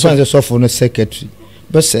obesevu me fanze sofo no secretary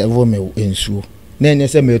besevu me ensuo na enye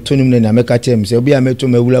se me tonim na nyame ka chem se obi a me to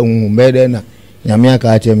mawura hu mede na nyame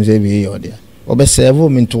aka chem se bi yo dia obesevu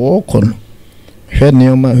me to okono hwe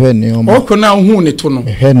neoma okono hu ne to no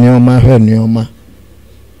hwe neoma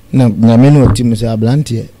na nyame no tim se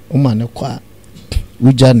ablantie o ma ne kwa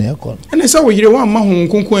uja na ekọ ene se oyire wa ma hu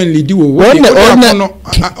nkonkon lidi wo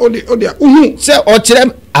ode uhu se o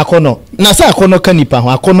kire akono na se akono kanipa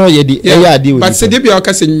ho akono ye di eya ade we but se de bia o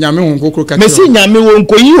ka se nyame hu nkokoro ka mesi nyame wo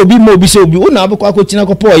nkoyi obi ma obi se obi una abekọ akọchina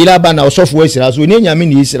ko Paul ira ba na osofo asira so ne nyame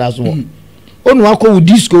ne isira so onu akọ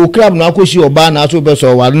disco club na akọ shi oba na so be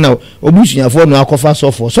so ware na obusunyafo no akọfa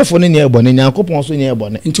sofo ne ne ebone nyankopon so ne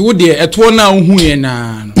ebone nti wo de eto na hu ye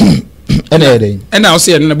na and I'll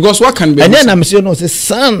say because what can be and then I'm saying no say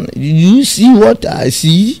son you see what I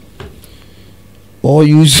see or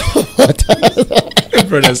you saw what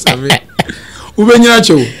Broda Sammy ubenya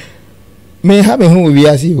cho me have who we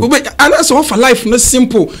are see and that's all for life no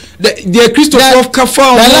simple the Christopher of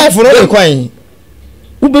Kafa the life no kwai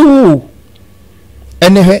ubewu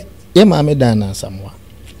enhe ye ma me Diana Asamoah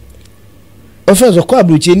ofezo kwa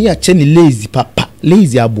abruche ni ache ni lazy papa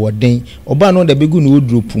lazy aboden oba no da begu no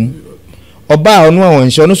odropum oba onu awon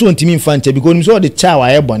hye onu so ntimi mfa nche because so the cha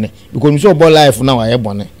wa ye bone because so obo life na wa ye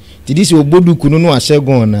bone ti this obodu kunu no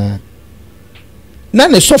asegun na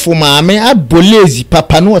ne sofo maame abolazy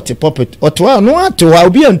papa no ote puppet oto no ato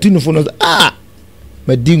obi antunu fo no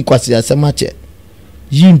ma di nkwase asemache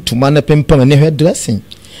yintuma na pempam ne hwe dressing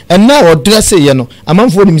and now dress ye no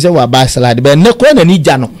amanfo ni mi se wa ba salad be ne kwa na ni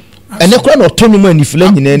ja no ene kwa na oto no ni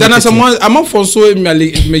fila nyina Diana Asamoah amanfo so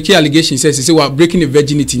make allegation says say we are breaking the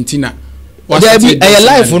virginity intina there be a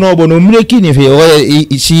life no but no breaking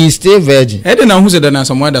if she is still virgin e dey na hu say Diana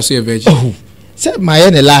Asamoah da so a virgin say my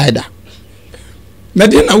ne lie da na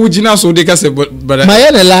dey na wugina so dey ka say but my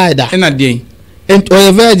ne lie da na dey and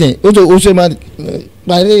o virgin o so ma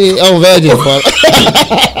o virgin for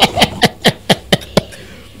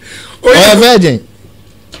o virgin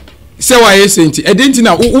say why you saying e dey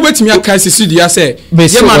ntina wo betimi aka Cecilia say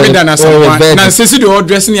ye ma me Diana Asamoah na Cecilia o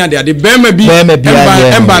dress ni ade bema bi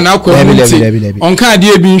emba na akwa muti onka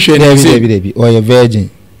ade bi nhwe na say o virgin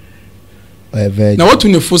na what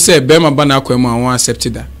you for say bema ba na akwa mu awon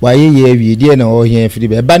accept that why ye wie die na o hia firi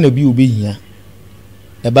be ba na bi obi hia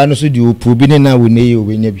e ba no so di opu bi ne na wo ne ye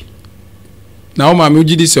obenya bi na o ma me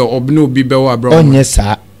ugidi say obi na obi be wa bro onye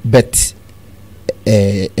sa bet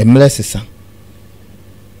emlesesa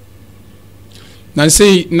na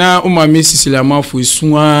say na uma me Cecilia Marfo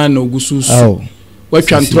isuwa na ogususu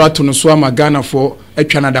watwa ntrato no so ama Ghana for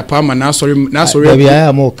atwa na dapa ama na sorry bia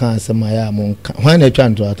ya mo kan asema ya mo kan hwan na atwa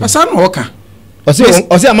ntrato asa no oka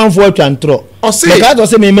o se amanfo atwa ntro me ka to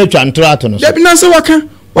se me atwa ntrato no so debi na se waka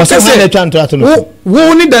What's the chance to know?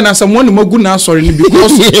 Won't it than someone who go now sorry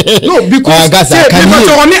because no because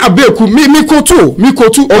only a beku me ko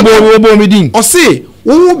to obo meeting or say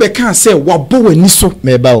wo be can say wa bo wani so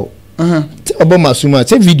me ba o obo masuma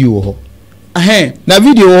say video ho na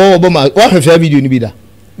video ho obo ma wa hwe video ni bi da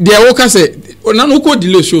there wo ka say na no ko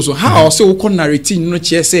delay show so how say wo ko narrate no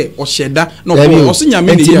che say o sheda no o so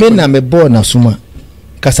nyame ne ya na me bo na suma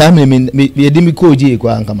kasa me yedi mi ko ji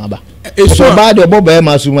kwa nka maba so ba de obo ba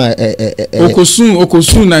masuma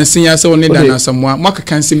okosun na nsinya say oni Diana Asamoah maka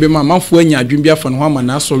kan simbe ma manfo anya adwun bi afa no ho ama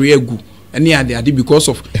na asori agu ene ade because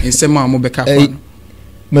of nsema mo beka fa no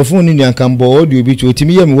me phone ni nkan bo audio bi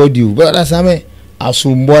otimi ye me audio Broda Sammy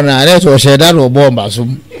asumbo na re so sheda ro bo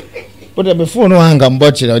mbasum but me phone hanga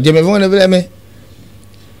mbo chira je me phone be me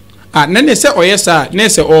na ne say oyesa na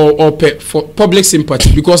say o for public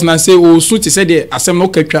sympathy because na say o so ti say the asem no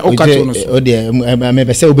katwa o katwa no so o de me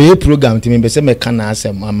be say obey program ti me be say me kana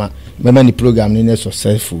asem mama me ni program ni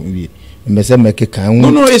successful we me say me kan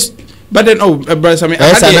no it's but then Broda Sammy I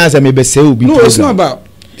had me be say obi no it's not about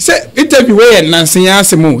say interview wey nansen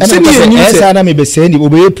asem say ni say esa na me be say ni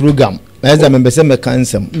obey program esa me be say me kan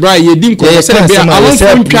asem bra ye din ko say be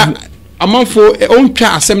amanfo on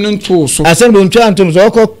twa asem no nto so asem no ntwa ntom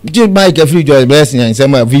so ko ji mic free joy blessing yan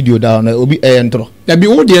say video down obi entro da bi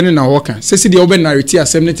wo de ne na wo kan say the oben narrate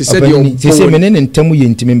asem no te say the o say me ne ntemu ye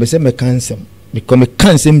ntime be say me kan asem because me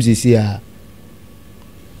kan asem sisi a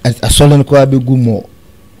asolen ko abegu mo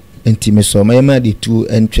ntime so my the two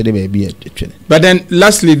entwede ba bi etwede. But then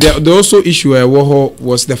lastly the also issue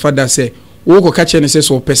was the father say wo ko catch ne say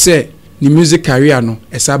so pese ni music career no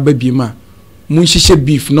esa ba bi ma munhihye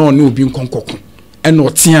beef no obi nkonkoko eno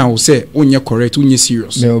tia wo say onye correct onye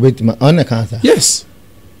serious me obetima on cancer yes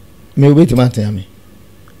me obetima tia me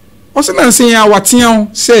o se na say ya watia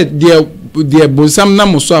say the bonsam na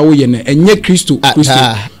moso a wo ye na enye Kristo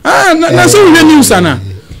na say we news ana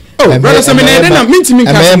Broda Sammy na mintimi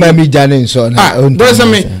nka me me jane so na Broda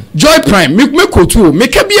Sammy Joy Prime me kotu me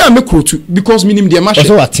ka bia me kotu because minim de ma hwe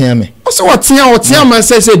so watia me so watia ma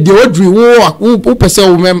say the odri wo pese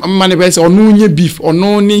wo man be say onu nye beef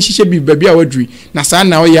onu ni nhihye beef ba bia wadri na sa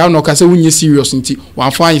na ya no ka say unye serious nti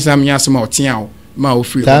wan fa ansam nya asema watia wo ma wo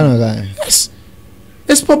free yes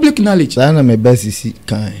it's public knowledge na me best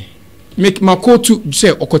kan make my kotu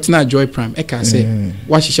say okotina Joy Prime e ka say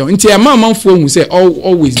wa hihye nti amanfo hu say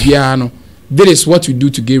always bia no that is what you do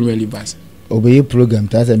to gain relevance obey program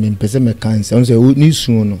that I mean person me cancer say ni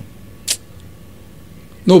sun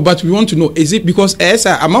no but we want to know is it because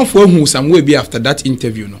amanfo hu some way be after that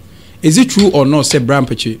interview no is it true or not say Bram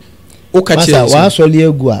Peche o ka che wa asole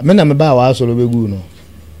egu a me na me ba wa asole begu no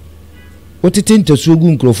otiti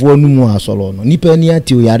ntosuogu nkrofo anumu asole no nipa ni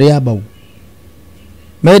ati o yare aba wo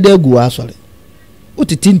me da egu asole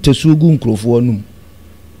otiti ntosuogu nkrofo anumu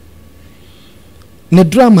ne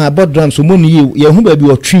drama about drums so monu ye hu ba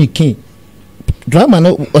bi o twi kin drama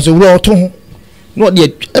no oso wuro oto ho no de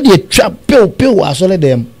twa pew asole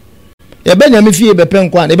dem ye be nya me fie be pen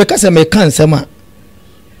kwa e be kasa me kan sema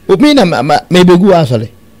obi na me begu asole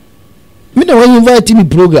me na when invite me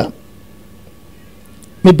program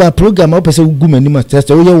me ba program o pese gu mani ma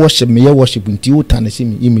test o ye worship nti o tan se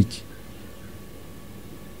me image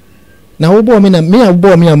na wo bo me na me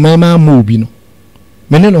abo me ma obi no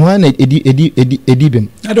me no ho na edi bem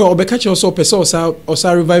ado obeka che so pese o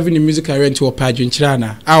sa reviving the music career into o page nchira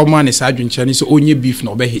na a o man is adwunchira ni so onye beef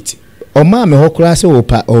na obe hit o ma me ho kura se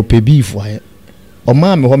o pe beef wa o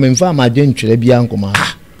ma me ho me mfa ma adwunchira bia nkoma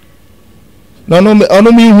no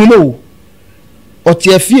ono me hu no o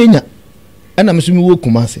tie fie nya ana me so mi wo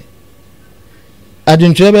kumase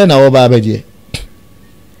adwunchira be na wo ba abaje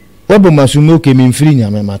wo bo masumo ke me mfiri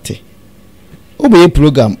nya me mate o be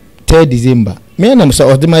program 3 December me na so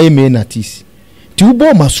odema ye me na tis ti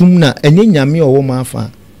ubo masum na enye nyame owo ma afa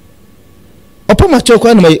opa ma cho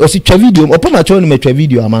kwa na o si twa video opa ma cho na ma twa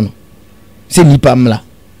video ama no se nipa mla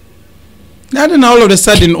na then all of a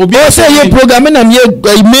sudden obi say ye program na me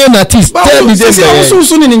na tis 3 December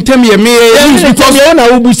so ni ntem ye me because ye na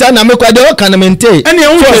obusa na me kwa de o kana mente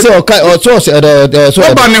so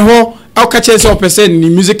oba ne ho au catch say person ni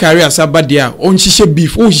music career sabadia on hihye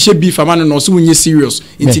beef amano no so unye serious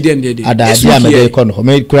incident dey ada me dey kon ho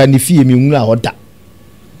me kura ni fie mi nwura hoda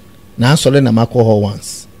na asole na makọ ho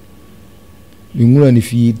once mi nwura ni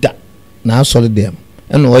fie da na asole dem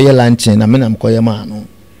ena o ye lunch na me na mkoye ma no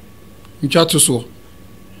ntwa to so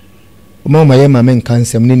o ma ye ma men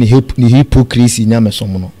kansem ni hypocrisy nya me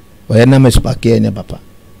som no o ye na me spake nya papa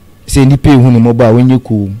se ni pe hu ni mo ba wenye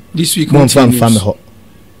ko this week mo fam ho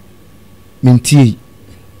minti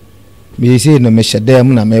me say no me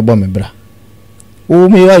shedem na me bo me bra o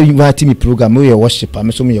me wa invite me program we worshiper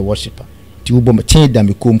me so me worshiper ti wo bom change da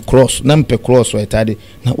me kom cross na mpe cross wa tade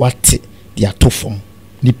na wate dia tofom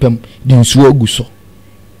nipam di nsuo aguso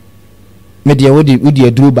me dia wo di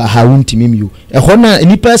aduro ba ha wonti mimi o e ho na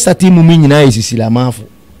nipa start mu mi nyina Cecilia Marfo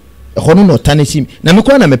e ho no tanesi na me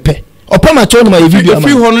ko na me pe opama cho no my video ama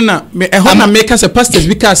free ho no na me e ho na make us pastors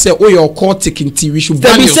because say o your cultic nti we should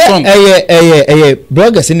ban your song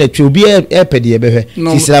bloggers na twa obi e pede e behwe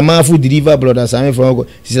Cecilia Marfo deliver Broda Sammy from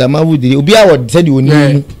Cecilia Marfo deliver obi a wo said oni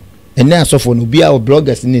mu ene asofo no obi a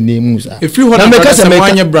bloggers na name sa if you want to make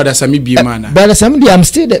a Broda Sammy be man Broda Sammy I'm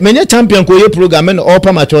still there many champion ko ye program na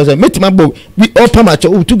opama cho say metima bo opama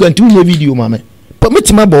cho to gantu ye video mama but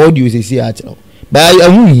metima bo audio say see at ba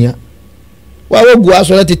ahuhia wa wogu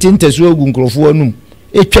asole tete ntesu ogu nkrofo anum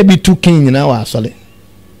etwa bi tu kin nyina wa asole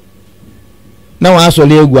na wa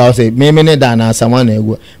asole egu a say me ne Diana Asamoah na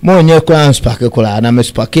egu mo onye kwa spark kola na me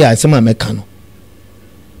spark ya sema me ka no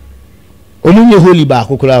omunye holy ba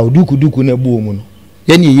kokola duku na bu omu no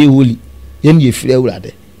ye ne ye holy ye ne ye fire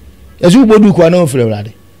urade ezu boduku na fire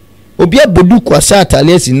urade obi aboduku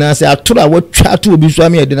asatale si na say atura watwa to obi so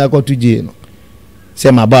am ye de na kotu je no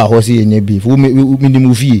se ma ba ho se ye nya bi fu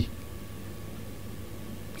minimum fie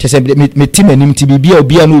chese me team anim ti bibia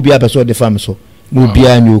obi a no obi abeso de fam so mo obi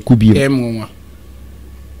a nyo kubie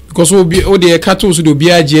because o de cattle so de obi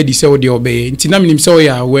a je di say o de obey nti na minim say o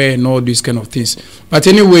ya aware and all these kind of things but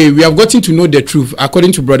anyway we have gotten to know the truth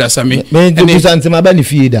according to Broda Sammy and the santima ba ni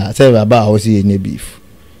fie da say ba ho say nya beef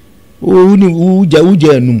o ni uja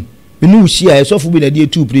anum inu hia e so fu bi na de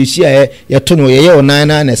tu pre hia ye to no ye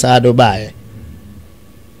onan na sa do ba ye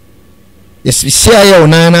yes share your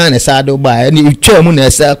nana na sado ba ni twa mu na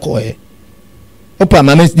esa koe opa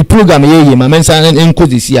mama the program ye mama san enko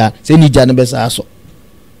this year say ni ja na be sa so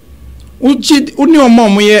uji uni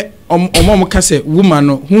omom ye omom ka se woman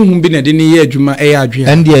no hunhun bi na de ni ye adwuma e ya adwe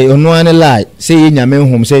and dey ono an lie say ye nyame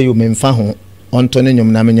hum say you memfa ho onto ne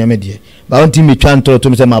nyom na me nyame de ba onti me twa nto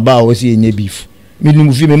to say ma ba o say nye beef me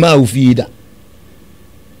nu fi me ma o fi da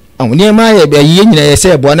awon ma ye be ye nyina ye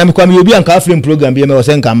say bo na me kwa me obi anka frame program bi me o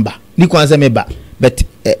say nka mba ni kwanza meba but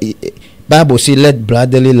Bible say let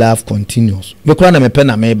brotherly love continues me kwa na me pe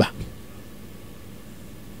na meba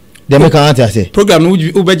de me kan ati say program no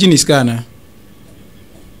ubeji ni scanner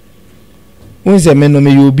unse me no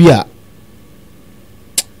me yobi a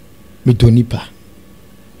me donipa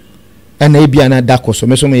ana ebia na dakoso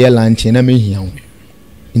me so me ye lunch na me hia ho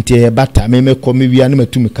nti e bata me ko me wia na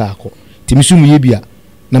matumi ka akọ ti me so mu ye bia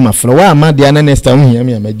na mafra wa ama de ana next time hia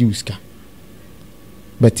me amaji uska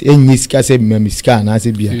but enyi ska se memiska na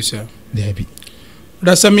se bia there be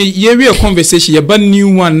Broda Sammy ye we conversation ye ba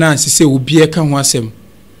new one na se obi e ka ho asem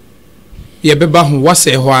ye beba ho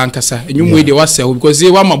wase ho ankasa enyum we de wase ho because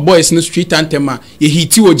they were my boys in street anthem a ye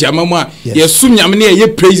hiti o jama mu a ye sum nyame na ye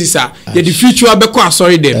praises a ye the future abekọ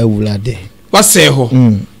asori dem awulade wase ho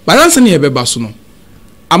balance na ye beba so no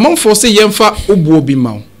amanfo se ye mfa obu obi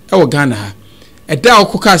ma e wo Ghana ha eda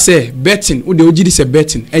okoka se betting wo de ogidi se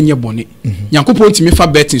betting enye bone nyankopon ntimi fa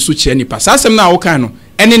betting so kire nipa sasem na wo kan no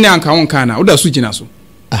ene ne anka won kan na wo da so gina so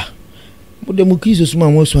mo de mo kiso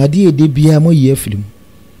suma mo so ade e de bia mo ye film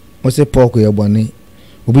mo se poko ye bone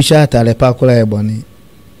obi sha atale pa kola ye bone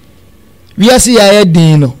wiase ya ye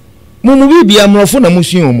din no mo bibia mrofo na mo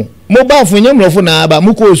suo mo ba fo nya mrofo na aba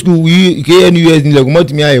mo ko school ke NUS ni lego mo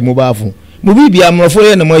timi aye mo ba fo mo bibia mrofo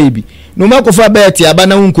ye na mo yebi no makofa bet aba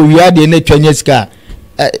na wonko wia de na twanya sika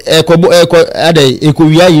eko ade eko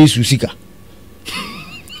wia Yesu sika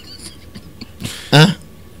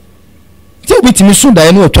ti obitimi sunda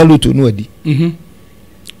ye no atwaloto no adi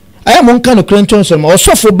aya mo nka no Clinton so ma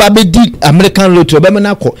osofo ba be di American lotto be me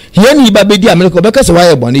na ko here ni ba be di America be ka se wa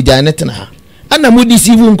ye boni ja ne tena ha ana mo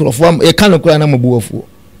deceive nkrofo e ka no kura na mo buafuo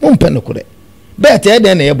mo mpe no kure bet e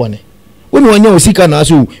de na ye boni woni wonya osika na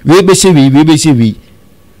so we be se we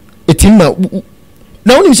etimma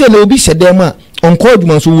na woni se na obi sedem a onko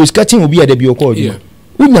aduma so wo sketching obi ade bi okọ aduma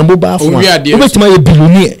unya mo ba afo obetima ye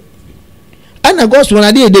billionaire ana gospel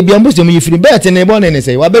na de bi ambo se mo yefiri bet na e bon ne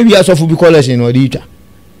se wa ba wi asofo bi collection no di twa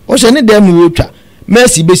o se ne dem wo twa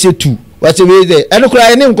Messi be se 2 wa se we de eno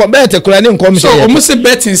kura ne nko bet kura ne nko mi se so o mo se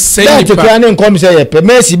betting say bet kura ne nko mi se ye pe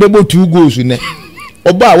Messi be bo 2 goals ne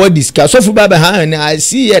oba wa discuss so fu ba ha na I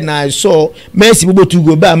see and I saw Messi be bo 2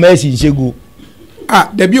 goals ba Messi nshego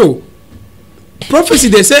debio prophecy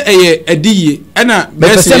they say ediye ana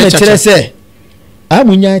Messi ya chacha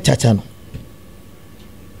amunya chacha no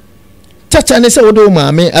chacha ne se wodo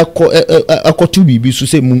maame akotu bibi so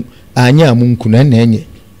se mu anya amunku na enye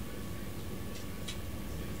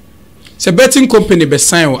se betting company be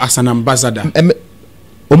sign as an ambassador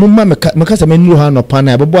omumma meka se menuru ha no pa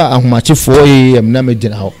na bebo ahomache 4 am na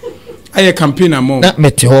megina ho aye campaign am na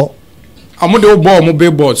mete ho amode wo ball mo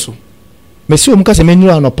billboard so mesi omka se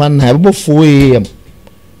menuru ha no pa na bebo 4 am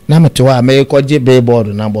na mete ho a me ko je billboard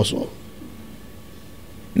na boso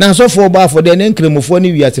na so for ba for de nkremofo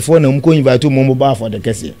ni wiasefo na mko invite mo ba for de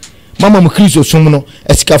kese mama mkristo sum no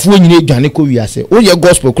esikafo nyine dwane ko wiase o ye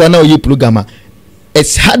gospel kura na o ye program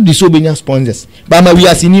it's hard to obenya sponsors but ma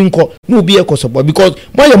wiase ni nko no be e ko support because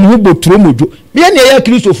mo ye mo bo tro mojo me na ya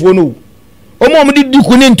kristofo no o mo di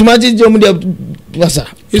ku ni ntuma jeje mo de wasa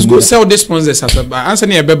it's go sell the sponsors as a answer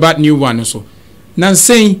na e be bad new one so na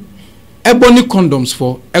saying ebony condoms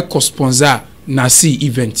for eco sponsor na see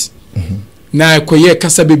event na ekoye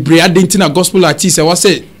kasa bebre adentina gospel artist I was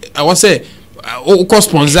say o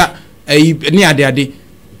sponsor ni ade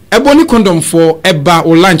ebony condom for eba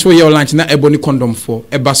o lunch o lunch na ebony condom for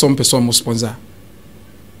eba some person mo sponsor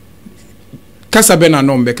kasa be na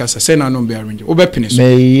nombe kasa say na nombe arrange o be piniso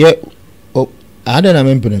me ye o ada na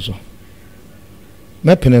me piniso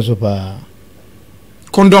me piniso pa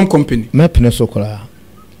condom company me piniso kora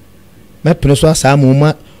me piniso asa mo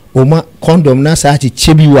ma condom na sa chi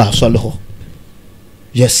chebi wa so le ho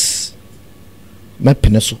yes me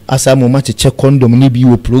piniso asa mo ma che condom ni bi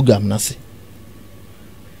wo program na se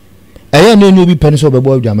aya no bi peniso be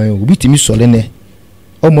bo adwaman o bi timi sole ne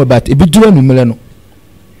o mo bat e bi duro numele no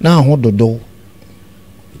na ho dodo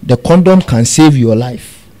the condom can save your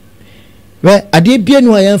life we ade bia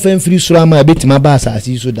no ayan fan free sura ma betima ba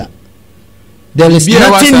asasi so da there is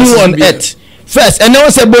nothing new on earth first and now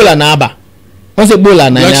say bola na aba on say bola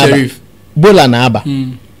na aba bola na aba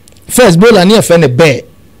first bola na e fe ne bear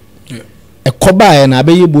e koba e na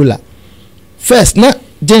be ye bola first na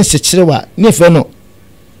jense chirewa ne fe no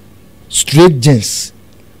straight jeans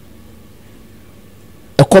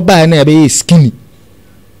a koba na be skinny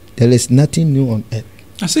there is nothing new on earth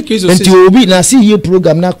I say case and you be na see your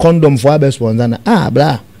program na condom for our sponsor na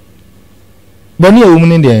bra boni e wo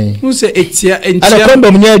mun dey who say etia and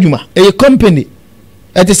condom nya adwuma a company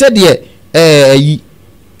and they said there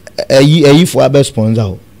for our sponsor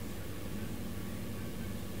ho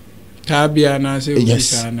tabia na say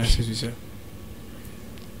ubisa na say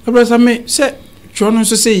abra me say chono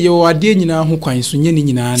so say yo ade nyina ho kwan so nye ni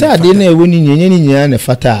nyina na say ade na ewo ni nye ni nyina na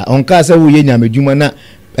fata onka say wo ye nyamedwuma na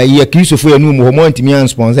ye kristofo ya nu mo ntimi an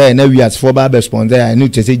sponsor na wi as for ba sponsor ya nu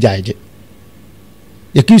tese jaje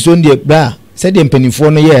ye kristo ndie bra say de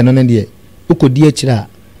mpanifo no ye no ne ukodi akira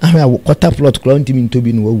ahwa quarter plot kro ntimi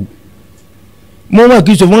ntobi no wawu mo ma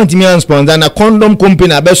kristofo ntimi an sponsor na condom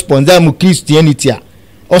company abe sponsor mu christianity a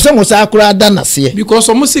o say mo sa akura da na se because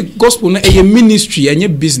almost gospel na a ministry enye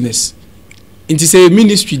business. It is a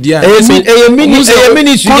ministry there. A ministry.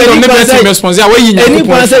 Any person responsible. Any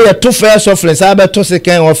person you two first offerings, I bet two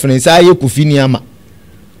second offerings. I you kufini ama.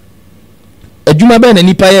 Ejuma be na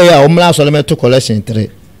nipa ya omla so le meto collection 3.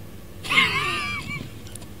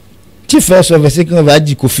 Chief first of second of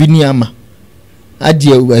aji kufini ama.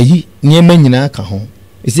 Aji ayi niema nyina aka ho.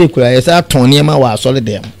 Ese kura yesa ton niema wa so le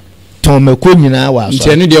dem. Ton meko nyina wa so.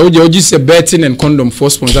 Ntene dia oji se betting and condom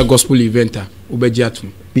for sponsor gospel event a obeji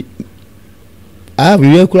atum.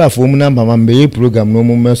 We could have formed number one be program no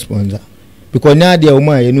more sponsor because now the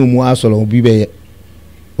woman you know more solo be be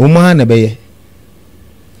woman be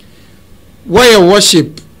why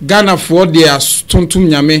worship Ghana for their stontum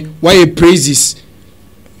nyame why praises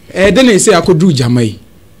then they say I could do jamai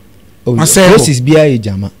praises bia e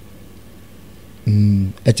jama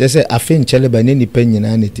e say afin chele ba ne nipa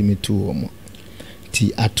nyina na timi tu omo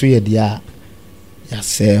ti atoye dia ya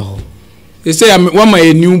seho. They say one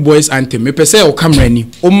my new boys anthem. Me pese o camera ni.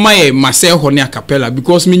 O my Marcel ho ne acapella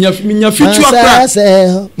because minya feature akra.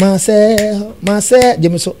 Marcel,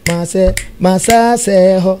 Jemiso Marcel o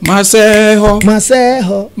say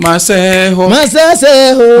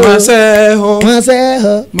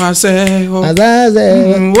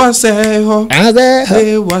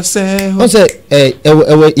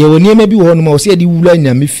e woni ma bi ho no ma o say di wula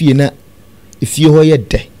nyame fie na efie ho ye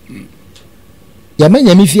de. Ya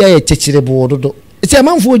manya mi fia ye chechire bododo eti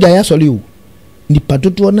amanfo oja ya sole o nipa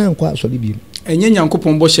dodo na nkwa sole bi enye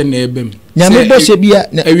nyankopon bo hye na ebem nyame bo hye bia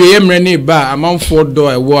ewie mre na ba amanfo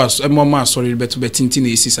do e was emoma sole beto betinti na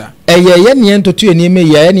esisa ye ne entoto ye ne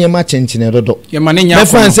ye ne ma chenchine dodo ye ma ne nya me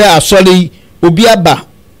fan say asole obi aba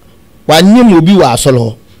wanyem obi wa asole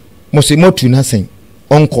ho mo se motu na sen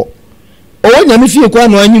onko o nyame fie kwa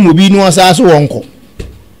no anyem obi no asase wonko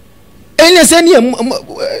enye se ne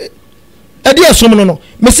ade asom no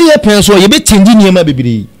me se ye pen so ye be change niema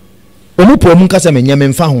bebiri omupo mu nkasa me nyame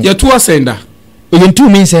mfa ho ye to asenda ye ntu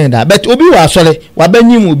mi senda but obi wa asole wa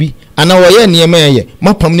banyim obi ana wo ye niema ye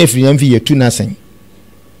mapam na firi yamfi ye tu na sen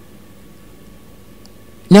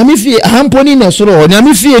nyame fie ahamponi na soro ho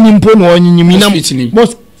nyame fie ni mpo no onyinyi na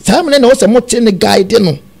boss time na wo se mo ne guide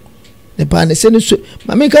no ne pa ne se ne so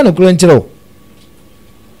mame ka no kro nkyerɛ o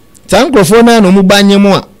tankrofo na no mu banye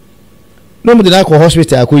mu a no mu de na ko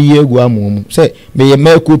hospital akoyi egu amomu se me ye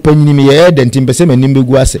maku panyini me ye denti mpese manim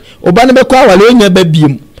begu ase oba ne bekɔ awale onya ba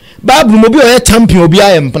biem babu mo bi o ye champion obi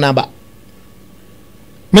aye mpena ba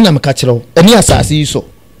me na me ka kyerɛ o eni asase yi so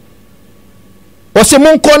o se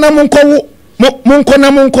monko na monko wo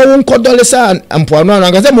monko dole sa ampoano anu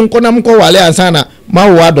anga se monko na monko wale ansa na ma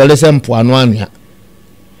wo dole se ampoano anu ya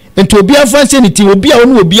enti obi afanse ni ti obi a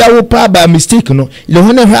wonu obi awo pa ba mistake no ile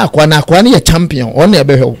hone hwa akwa na ye champion on na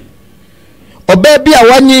ebehwe oba bi a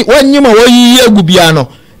wanyi ma wayi egu bia no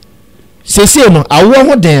sese no awo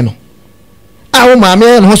ho den no awo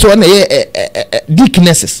maame no so na ye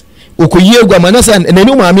dicknesses okoyi egu amanasa na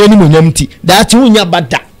ni maame ani munyam ti da ti unya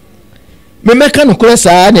bada me meka no kura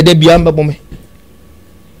saa na de bia mbebo me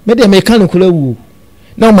de meka no kura wu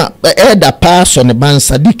na ma da pa so ne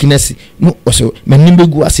bansa dickness no so manim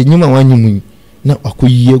begu ase nyima wanyi munyi na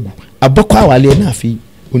akoyi egu abokwa awale na afi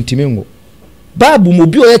ontime ngo babu mo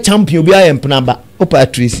bi o ye champion bi aye mpena ba o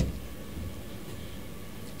patrice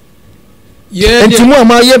entimu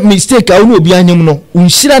ama ye mistake awu no obi anyem no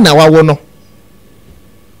unhira na wawo no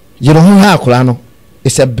you know ha akura no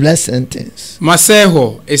it's a blessed sentence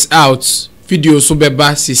Maseho is out video so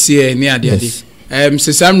beba sisi ni ade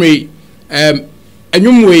sesamre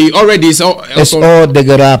anyumwe already is it's all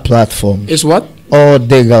Degara platform. It's what? All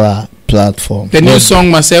Degara platform. The new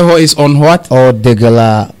song Maseho is on what? All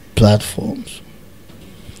Degara platforms.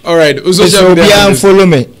 All right. So be follow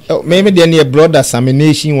me. Maybe they need Broda Sammy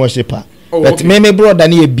nation worshiper. But okay. Maybe Broda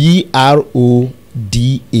need Broda.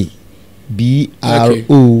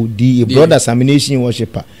 Broda yeah. Sammy nation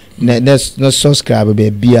worshiper. Let's subscribe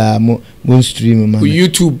be a moon stream man.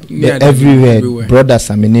 YouTube everywhere. Broda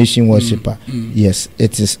Sammy nation worshiper. Yes,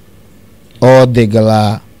 it is all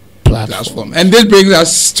Degara platform. And this brings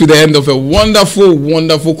us to the end of a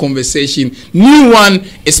wonderful conversation. New one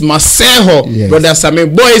is Maseho, yes. Broda Sammy.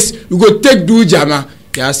 Boys, we go take do jama.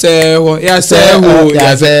 Yaseho,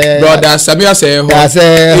 Broda Sammy Yaseho.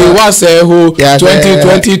 Yaseho,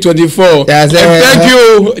 2024. And thank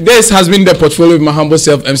you. This has been the portfolio with my humble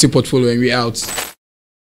self, MC Portfolio, and we out.